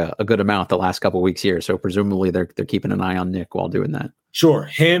Gonzaga a good amount the last couple of weeks here, so presumably they're keeping an eye on Nick while doing that. Sure,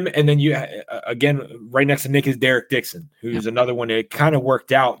 him, and then you again right next to Nick is Derek Dixon, who's another one that kind of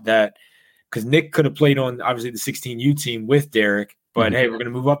worked out that because Nick could have played on obviously the 16U team with Derek, but hey, we're going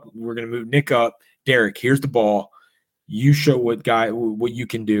to move up, we're going to move Nick up. Derek, here's the ball. You show what you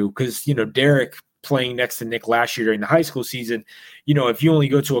can do. Because, Derek playing next to Nick last year during the high school season, if you only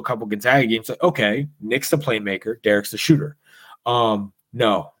go to a couple Gonzaga games, like, okay, Nick's the playmaker, Derek's the shooter.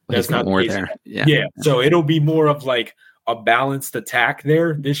 No, that's not more the there. Yeah. So it'll be more of like a balanced attack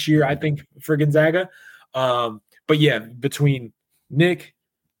there this year, I think, for Gonzaga. But yeah, between Nick,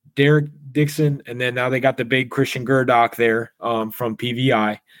 Derek Dixon, and then now they got the big Christian Gerdock there from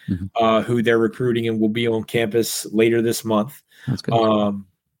PVI, who they're recruiting and will be on campus later this month. That's good.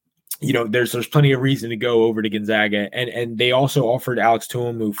 There's plenty of reason to go over to Gonzaga, and they also offered Alex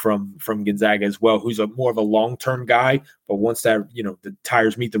Tuomu from Gonzaga as well, who's more of a long-term guy. But once that the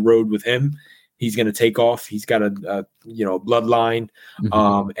tires meet the road with him, he's going to take off. He's got a bloodline,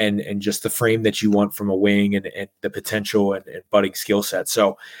 and just the frame that you want from a wing, and the potential and budding skill set.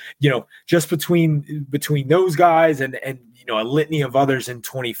 So, just between those guys and a litany of others in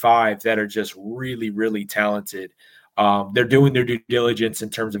 25 that are just really, really talented. They're doing their due diligence in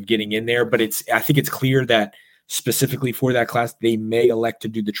terms of getting in there, but I think it's clear that specifically for that class, they may elect to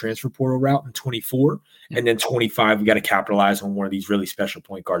do the transfer portal route in 24, and then 25, we got to capitalize on one of these really special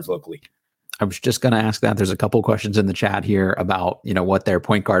point guards locally. I was just going to ask that. There's a couple questions in the chat here about, what their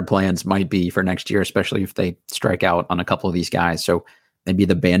point guard plans might be for next year, especially if they strike out on a couple of these guys. So maybe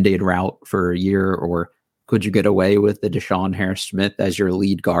the Band-Aid route for a year, or could you get away with the Deshaun Harris-Smith as your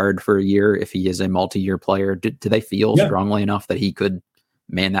lead guard for a year if he is a multi-year player? Do they feel strongly enough that he could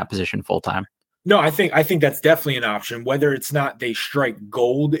man that position full-time? No, I think that's definitely an option. Whether it's not they strike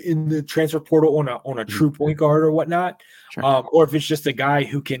gold in the transfer portal on a true point guard or whatnot, or if it's just a guy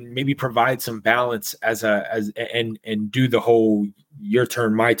who can maybe provide some balance and do the whole your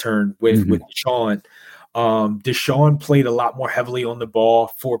turn, my turn with Deshaun. Deshaun played a lot more heavily on the ball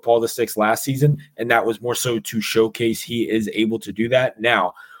for Paul VI last season, and that was more so to showcase he is able to do that.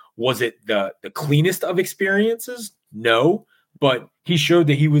 Now, was it the cleanest of experiences? No, but he showed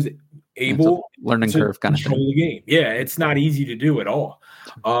that he was able learning curve kind of control the game. Yeah, it's not easy to do at all.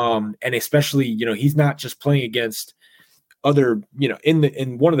 And especially, he's not just playing against other,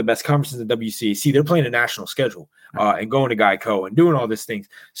 in one of the best conferences in WCAC, they're playing a national schedule and going to Geico and doing all these things.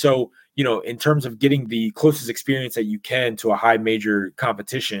 So, in terms of getting the closest experience that you can to a high major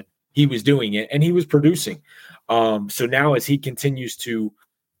competition, he was doing it and he was producing. So now as he continues to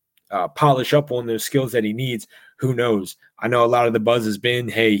polish up on those skills that he needs, who knows? I know a lot of the buzz has been,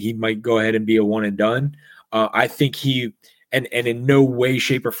 hey, he might go ahead and be a one and done. I think and in no way,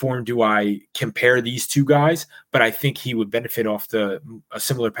 shape, or form do I compare these two guys, but I think he would benefit off a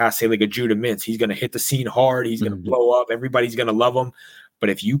similar pass, say like a Judah Mintz. He's going to hit the scene hard. He's going to blow up. Everybody's going to love him. But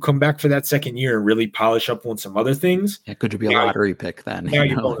if you come back for that second year and really polish up on some other things, could you be a lottery pick then? Now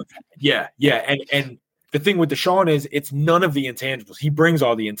you're going. Yeah. And the thing with Deshaun is it's none of the intangibles. He brings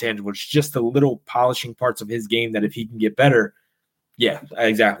all the intangibles. It's just the little polishing parts of his game that if he can get better, yeah,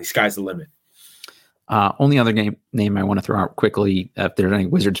 exactly. Sky's the limit. Only other name I want to throw out quickly, if there's any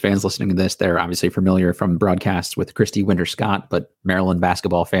Wizards fans listening to this, they're obviously familiar from broadcasts with Christy Winter-Scott, but Maryland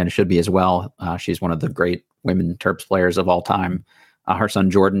basketball fans should be as well. She's one of the great women Terps players of all time. Her son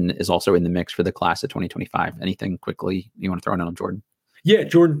Jordan is also in the mix for the class of 2025. Anything quickly you want to throw in on Jordan? Yeah,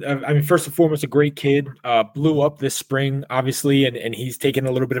 Jordan, first and foremost, a great kid, blew up this spring, obviously, and he's taken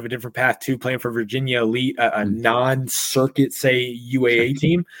a little bit of a different path too, playing for Virginia Elite, a non-circuit, say, UAA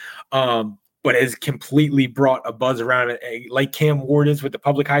team, but has completely brought a buzz around it. Like Cam Ward is with the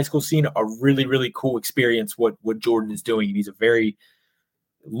public high school scene, a really, really cool experience what Jordan is doing, and he's a very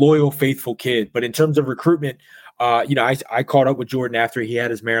loyal, faithful kid. But in terms of recruitment, I caught up with Jordan after he had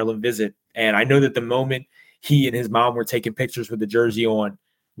his Maryland visit, and I know that the moment he and his mom were taking pictures with the jersey on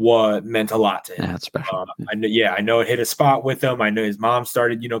what meant a lot to him. Yeah, that's special. I know it hit a spot with him. I know his mom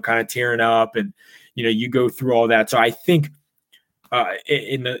started, kind of tearing up, and, you go through all that. So I think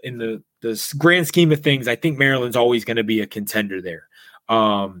in the grand scheme of things, I think Maryland's always going to be a contender there.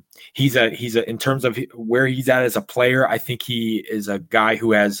 He's in terms of where he's at as a player, I think he is a guy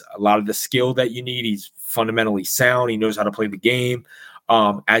who has a lot of the skill that you need. He's fundamentally sound. He knows how to play the game.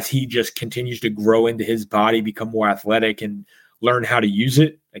 As he just continues to grow into his body, become more athletic and learn how to use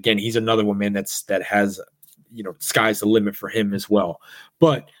it. Again, he's another one, man, that has, sky's the limit for him as well.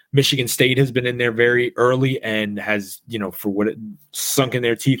 But Michigan State has been in there very early and has, for what it sunken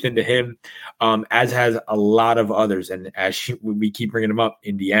their teeth into him, as has a lot of others. And we keep bringing them up,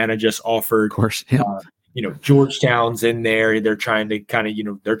 Indiana just offered, of course, yeah. Georgetown's in there. They're trying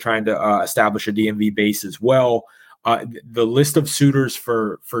to establish a DMV base as well. The list of suitors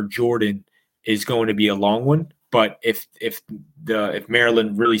for Jordan is going to be a long one, but if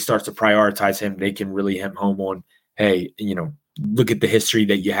Maryland really starts to prioritize him, they can really hem home on, hey, look at the history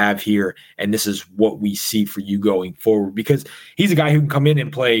that you have here, and this is what we see for you going forward. Because he's a guy who can come in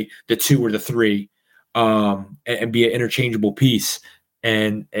and play the 2 or the 3, and be an interchangeable piece,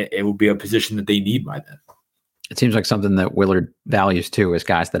 and it will be a position that they need by then. It seems like something that Willard values too, is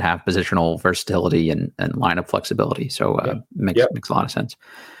guys that have positional versatility and lineup flexibility. So makes a lot of sense.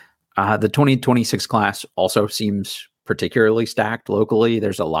 The 2026 class also seems particularly stacked locally.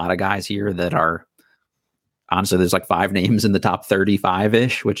 There's a lot of guys here that are, honestly, there's like 5 names in the top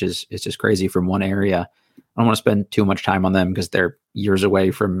 35-ish, which is just crazy from one area. I don't want to spend too much time on them because they're years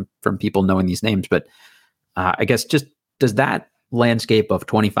away from people knowing these names. But I guess just does that landscape of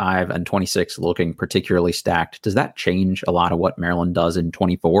 25 and 26 looking particularly stacked, does that change a lot of what Maryland does in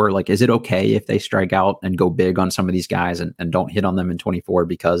 24? Like, is it okay if they strike out and go big on some of these guys and don't hit on them in 24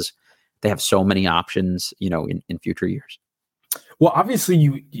 because they have so many options, in future years? Well,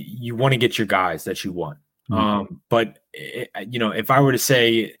 obviously you want to get your guys that you want. But if I were to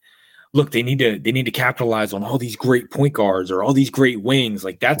say, look, they need to capitalize on all these great point guards or all these great wings,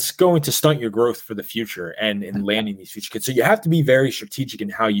 like that's going to stunt your growth for the future and in landing these future kids. So you have to be very strategic in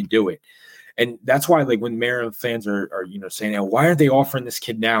how you do it. And that's why, like, when Maryland fans are saying, oh, why aren't they offering this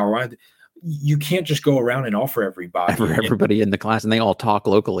kid now? Or you can't just go around and offer everybody in the class, and they all talk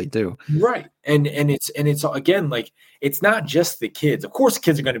locally too. Right. And it's again, like, it's not just the kids. Of course,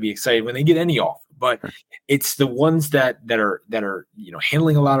 kids are going to be excited when they get any offer, but it's the ones that are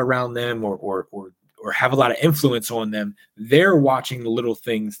handling a lot around them or have a lot of influence on them. They're watching the little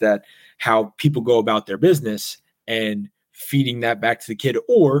things, that how people go about their business, and feeding that back to the kid,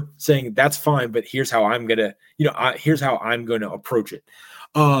 or saying that's fine, but here's how I'm gonna approach it.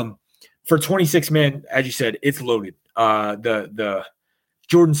 For 26, man, as you said, it's loaded. The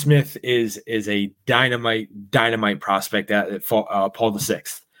Jordan Smith is a dynamite prospect at Paul VI.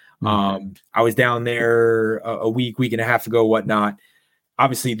 I was down there a week and a half ago, whatnot.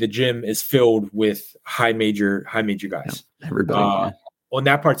 Obviously, the gym is filled with high major guys. Yeah, everybody. On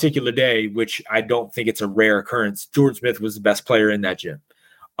that particular day, which I don't think it's a rare occurrence, Jordan Smith was the best player in that gym.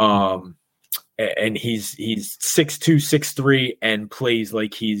 And he's 6'2", 6'3", and plays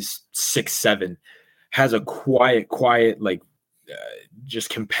like he's 6'7". Has a quiet, like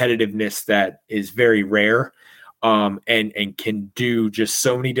just competitiveness that is very rare, and can do just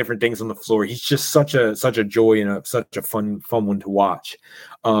so many different things on the floor. He's just such a joy and such a fun one to watch.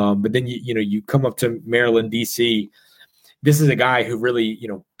 But then you come up to Maryland, DC. This is a guy who really,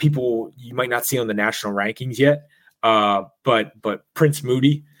 people you might not see on the national rankings yet, but Prince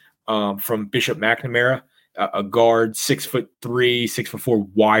Moody. From Bishop McNamara, a guard, 6'3", 6'4",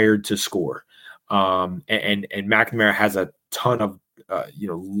 wired to score. And McNamara has a ton of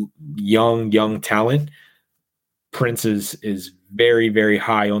young talent. Prince is very, very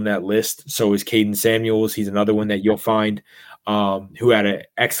high on that list. So is Caden Samuels. He's another one that you'll find who had an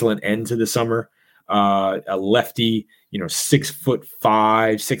excellent end to the summer. A lefty, 6'5",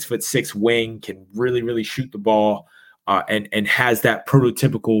 6'6" wing, can really, really shoot the ball, and has that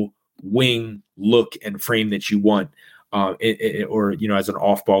prototypical wing look and frame that you want, or as an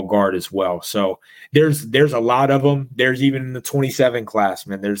off-ball guard as well. So there's a lot of them. There's even in the 27 class,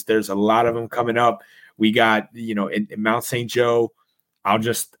 man. There's a lot of them coming up. We got in Mount St. Joe. I'll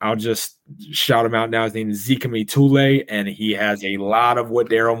just shout him out now. His name is Zika Mitule, and he has a lot of what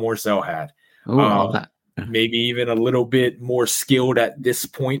Daryl Morcell had. All that. Maybe even a little bit more skilled at this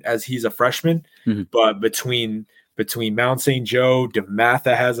point as he's a freshman. Mm-hmm. But between Mount St. Joe,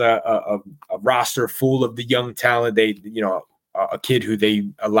 DeMatha has a roster full of the young talent. They, a kid who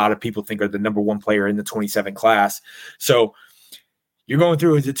a lot of people think are the number one player in the 27 class. So you're going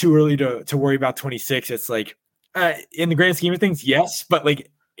through, is it too early to worry about 26? It's like, in the grand scheme of things, yes, but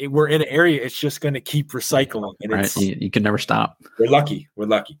like we're in an area, it's just going to keep recycling. And right. You can never stop. We're lucky.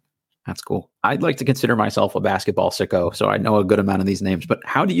 That's cool. I'd like to consider myself a basketball sicko, so I know a good amount of these names. But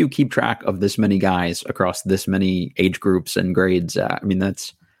how do you keep track of this many guys across this many age groups and grades?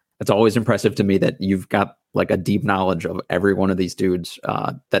 That's always impressive to me that you've got like a deep knowledge of every one of these dudes.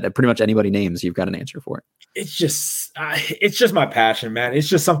 That pretty much anybody names, you've got an answer for it. It's just my passion, man. It's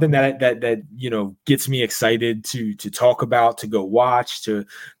just something that gets me excited to talk about, to go watch, to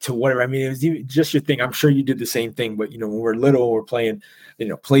whatever. I mean, it was just your thing. I'm sure you did the same thing, but when we're little, we're playing,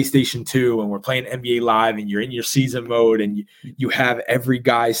 PlayStation 2 and we're playing NBA Live, and you're in your season mode, and you have every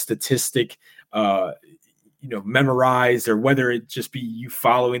guy's statistic, memorized, or whether it just be you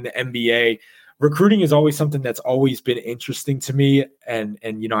following the NBA. Recruiting is always something that's always been interesting to me. And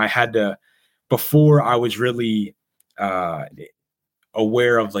I had to, before I was really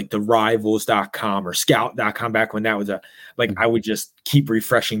aware of like the rivals.com or scout.com back when that was I would just keep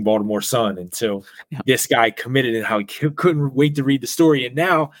refreshing Baltimore Sun until this guy committed, and how he couldn't wait to read the story. And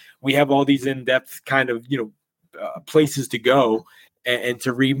now we have all these in-depth kind of, places to go and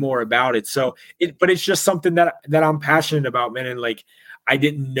to read more about it. So but it's just something that I'm passionate about, man. And like, I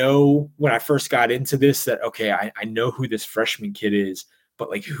didn't know when I first got into this that, okay, I know who this freshman kid is, but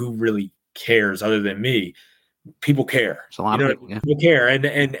like, who really cares other than me? people care. It's a lot of people, yeah. People care,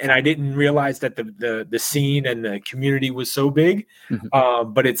 and I didn't realize that the scene and the community was so big.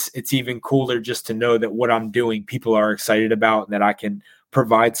 But it's even cooler just to know that what I'm doing, people are excited about, and that I can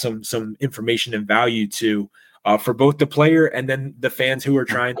provide some information and value to for both the player and then the fans who are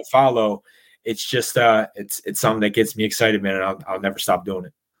trying to follow. It's just it's something that gets me excited, man, and I'll never stop doing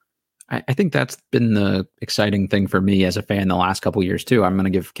it. I think that's been the exciting thing for me as a fan the last couple of years too. I'm going to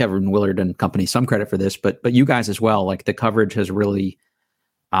give Kevin Willard and company some credit for this, but you guys as well. Like the coverage has really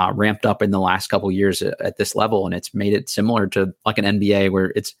ramped up in the last couple of years at this level, and it's made it similar to like an NBA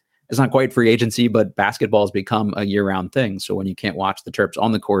where it's not quite free agency, but basketball has become a year-round thing. So when you can't watch the Terps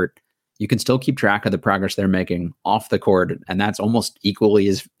on the court, you can still keep track of the progress they're making off the court, and that's almost equally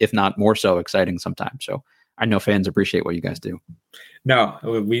as, if not more so, exciting sometimes. So I know fans appreciate what you guys do. No,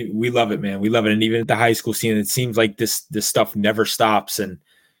 we love it, man. We love it. And even at the high school scene, it seems like this stuff never stops. And,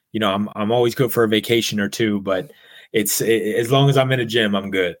 I'm always good for a vacation or two, but as long as I'm in a gym, I'm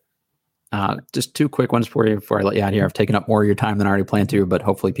good. Just two quick ones for you before I let you out here. I've taken up more of your time than I already planned to, but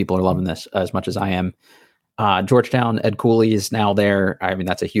hopefully people are loving this as much as I am. Georgetown, Ed Cooley is now there. I mean,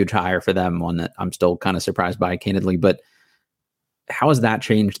 that's a huge hire for them, one that I'm still kind of surprised by, candidly, but how has that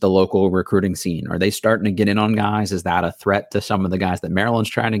changed the local recruiting scene? Are they starting to get in on guys? Is that a threat to some of the guys that Maryland's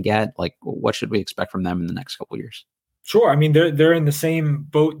trying to get? Like, what should we expect from them in the next couple of years? Sure. I mean, they're in the same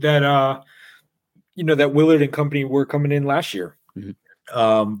boat that that Willard and company were coming in last year.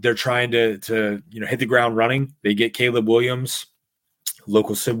 They're trying to hit the ground running. They get Caleb Williams,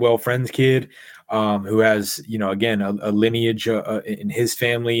 local Sidwell Friends kid, who has again a lineage in his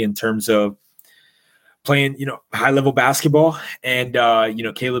family in terms of playing, high level basketball. And,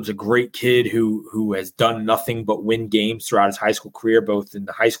 Caleb's a great kid who has done nothing but win games throughout his high school career, both in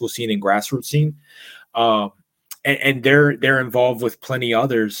the high school scene and grassroots scene. And they're involved with plenty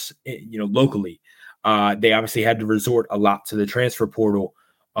others, locally. They obviously had to resort a lot to the transfer portal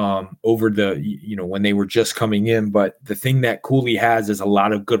over when they were just coming in. But the thing that Cooley has is a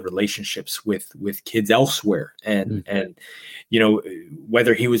lot of good relationships with kids elsewhere. And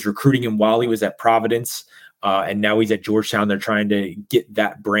whether he was recruiting him while he was at Providence and now he's at Georgetown, they're trying to get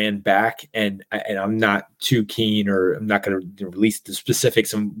that brand back. And I'm not too keen, or I'm not going to release the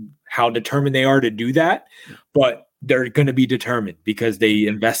specifics on how determined they are to do that, but they're going to be determined because they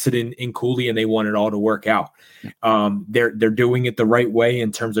invested in Cooley and they want it all to work out. They're doing it the right way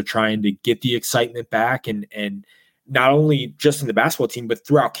in terms of trying to get the excitement back and not only just in the basketball team, but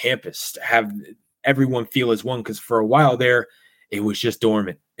throughout campus to have everyone feel as one. Because for a while there, it was just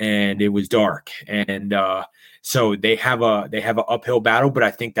dormant and it was dark. And so they have an uphill battle, but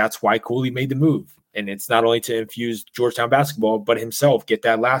I think that's why Cooley made the move. And it's not only to infuse Georgetown basketball, but himself get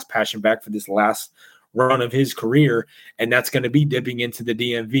that last passion back for this last run of his career, and that's going to be dipping into the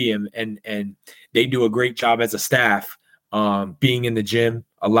DMV, and they do a great job as a staff, being in the gym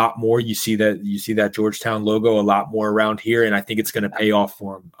a lot more. You see that Georgetown logo a lot more around here, and I think it's going to pay off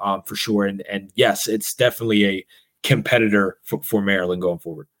for them for sure. And yes, it's definitely a competitor for Maryland going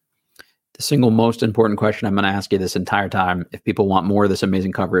forward. The single most important question I'm going to ask you this entire time: if people want more of this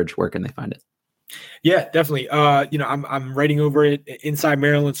amazing coverage, where can they find it? Yeah, definitely. I'm writing over it Inside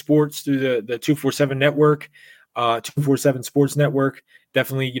Maryland Sports through the 247 network, 247 Sports Network.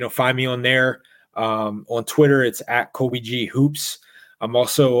 Definitely, find me on there. On Twitter, it's at Colby G Hoops. I'm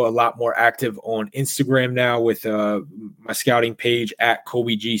also a lot more active on Instagram now with my scouting page at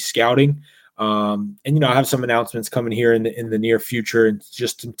Colby G Scouting. And I have some announcements coming here in the near future, and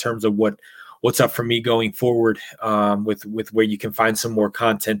just in terms of what's up for me going forward, with where you can find some more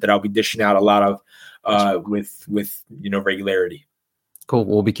content that I'll be dishing out a lot of with regularity. Cool.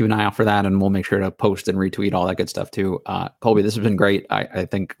 We'll be keeping an eye out for that, and we'll make sure to post and retweet all that good stuff too. Colby, this has been great. I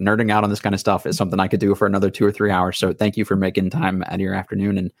think nerding out on this kind of stuff is something I could do for another 2 or 3 hours. So thank you for making time out of your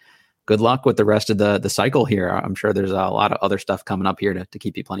afternoon, and good luck with the rest of the cycle here. I'm sure there's a lot of other stuff coming up here to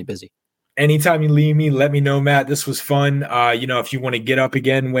keep you plenty busy. Anytime you leave me, let me know, Matt. This was fun. If you want to get up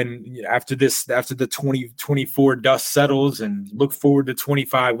again after the 2024 dust settles, and look forward to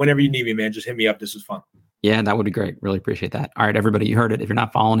 25, whenever you need me, man, just hit me up. This was fun. Yeah, that would be great. Really appreciate that. All right, everybody, you heard it. If you're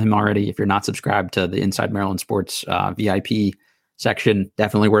not following him already, if you're not subscribed to the Inside Maryland Sports VIP section,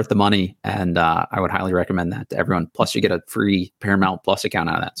 definitely worth the money. And I would highly recommend that to everyone. Plus, you get a free Paramount Plus account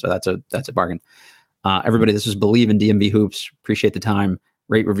out of that. So that's a bargain. Everybody, this is Believe in DMV Hoops. Appreciate the time.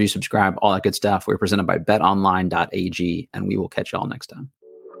 Rate, review, subscribe, all that good stuff. We're presented by betonline.ag, and we will catch y'all next time.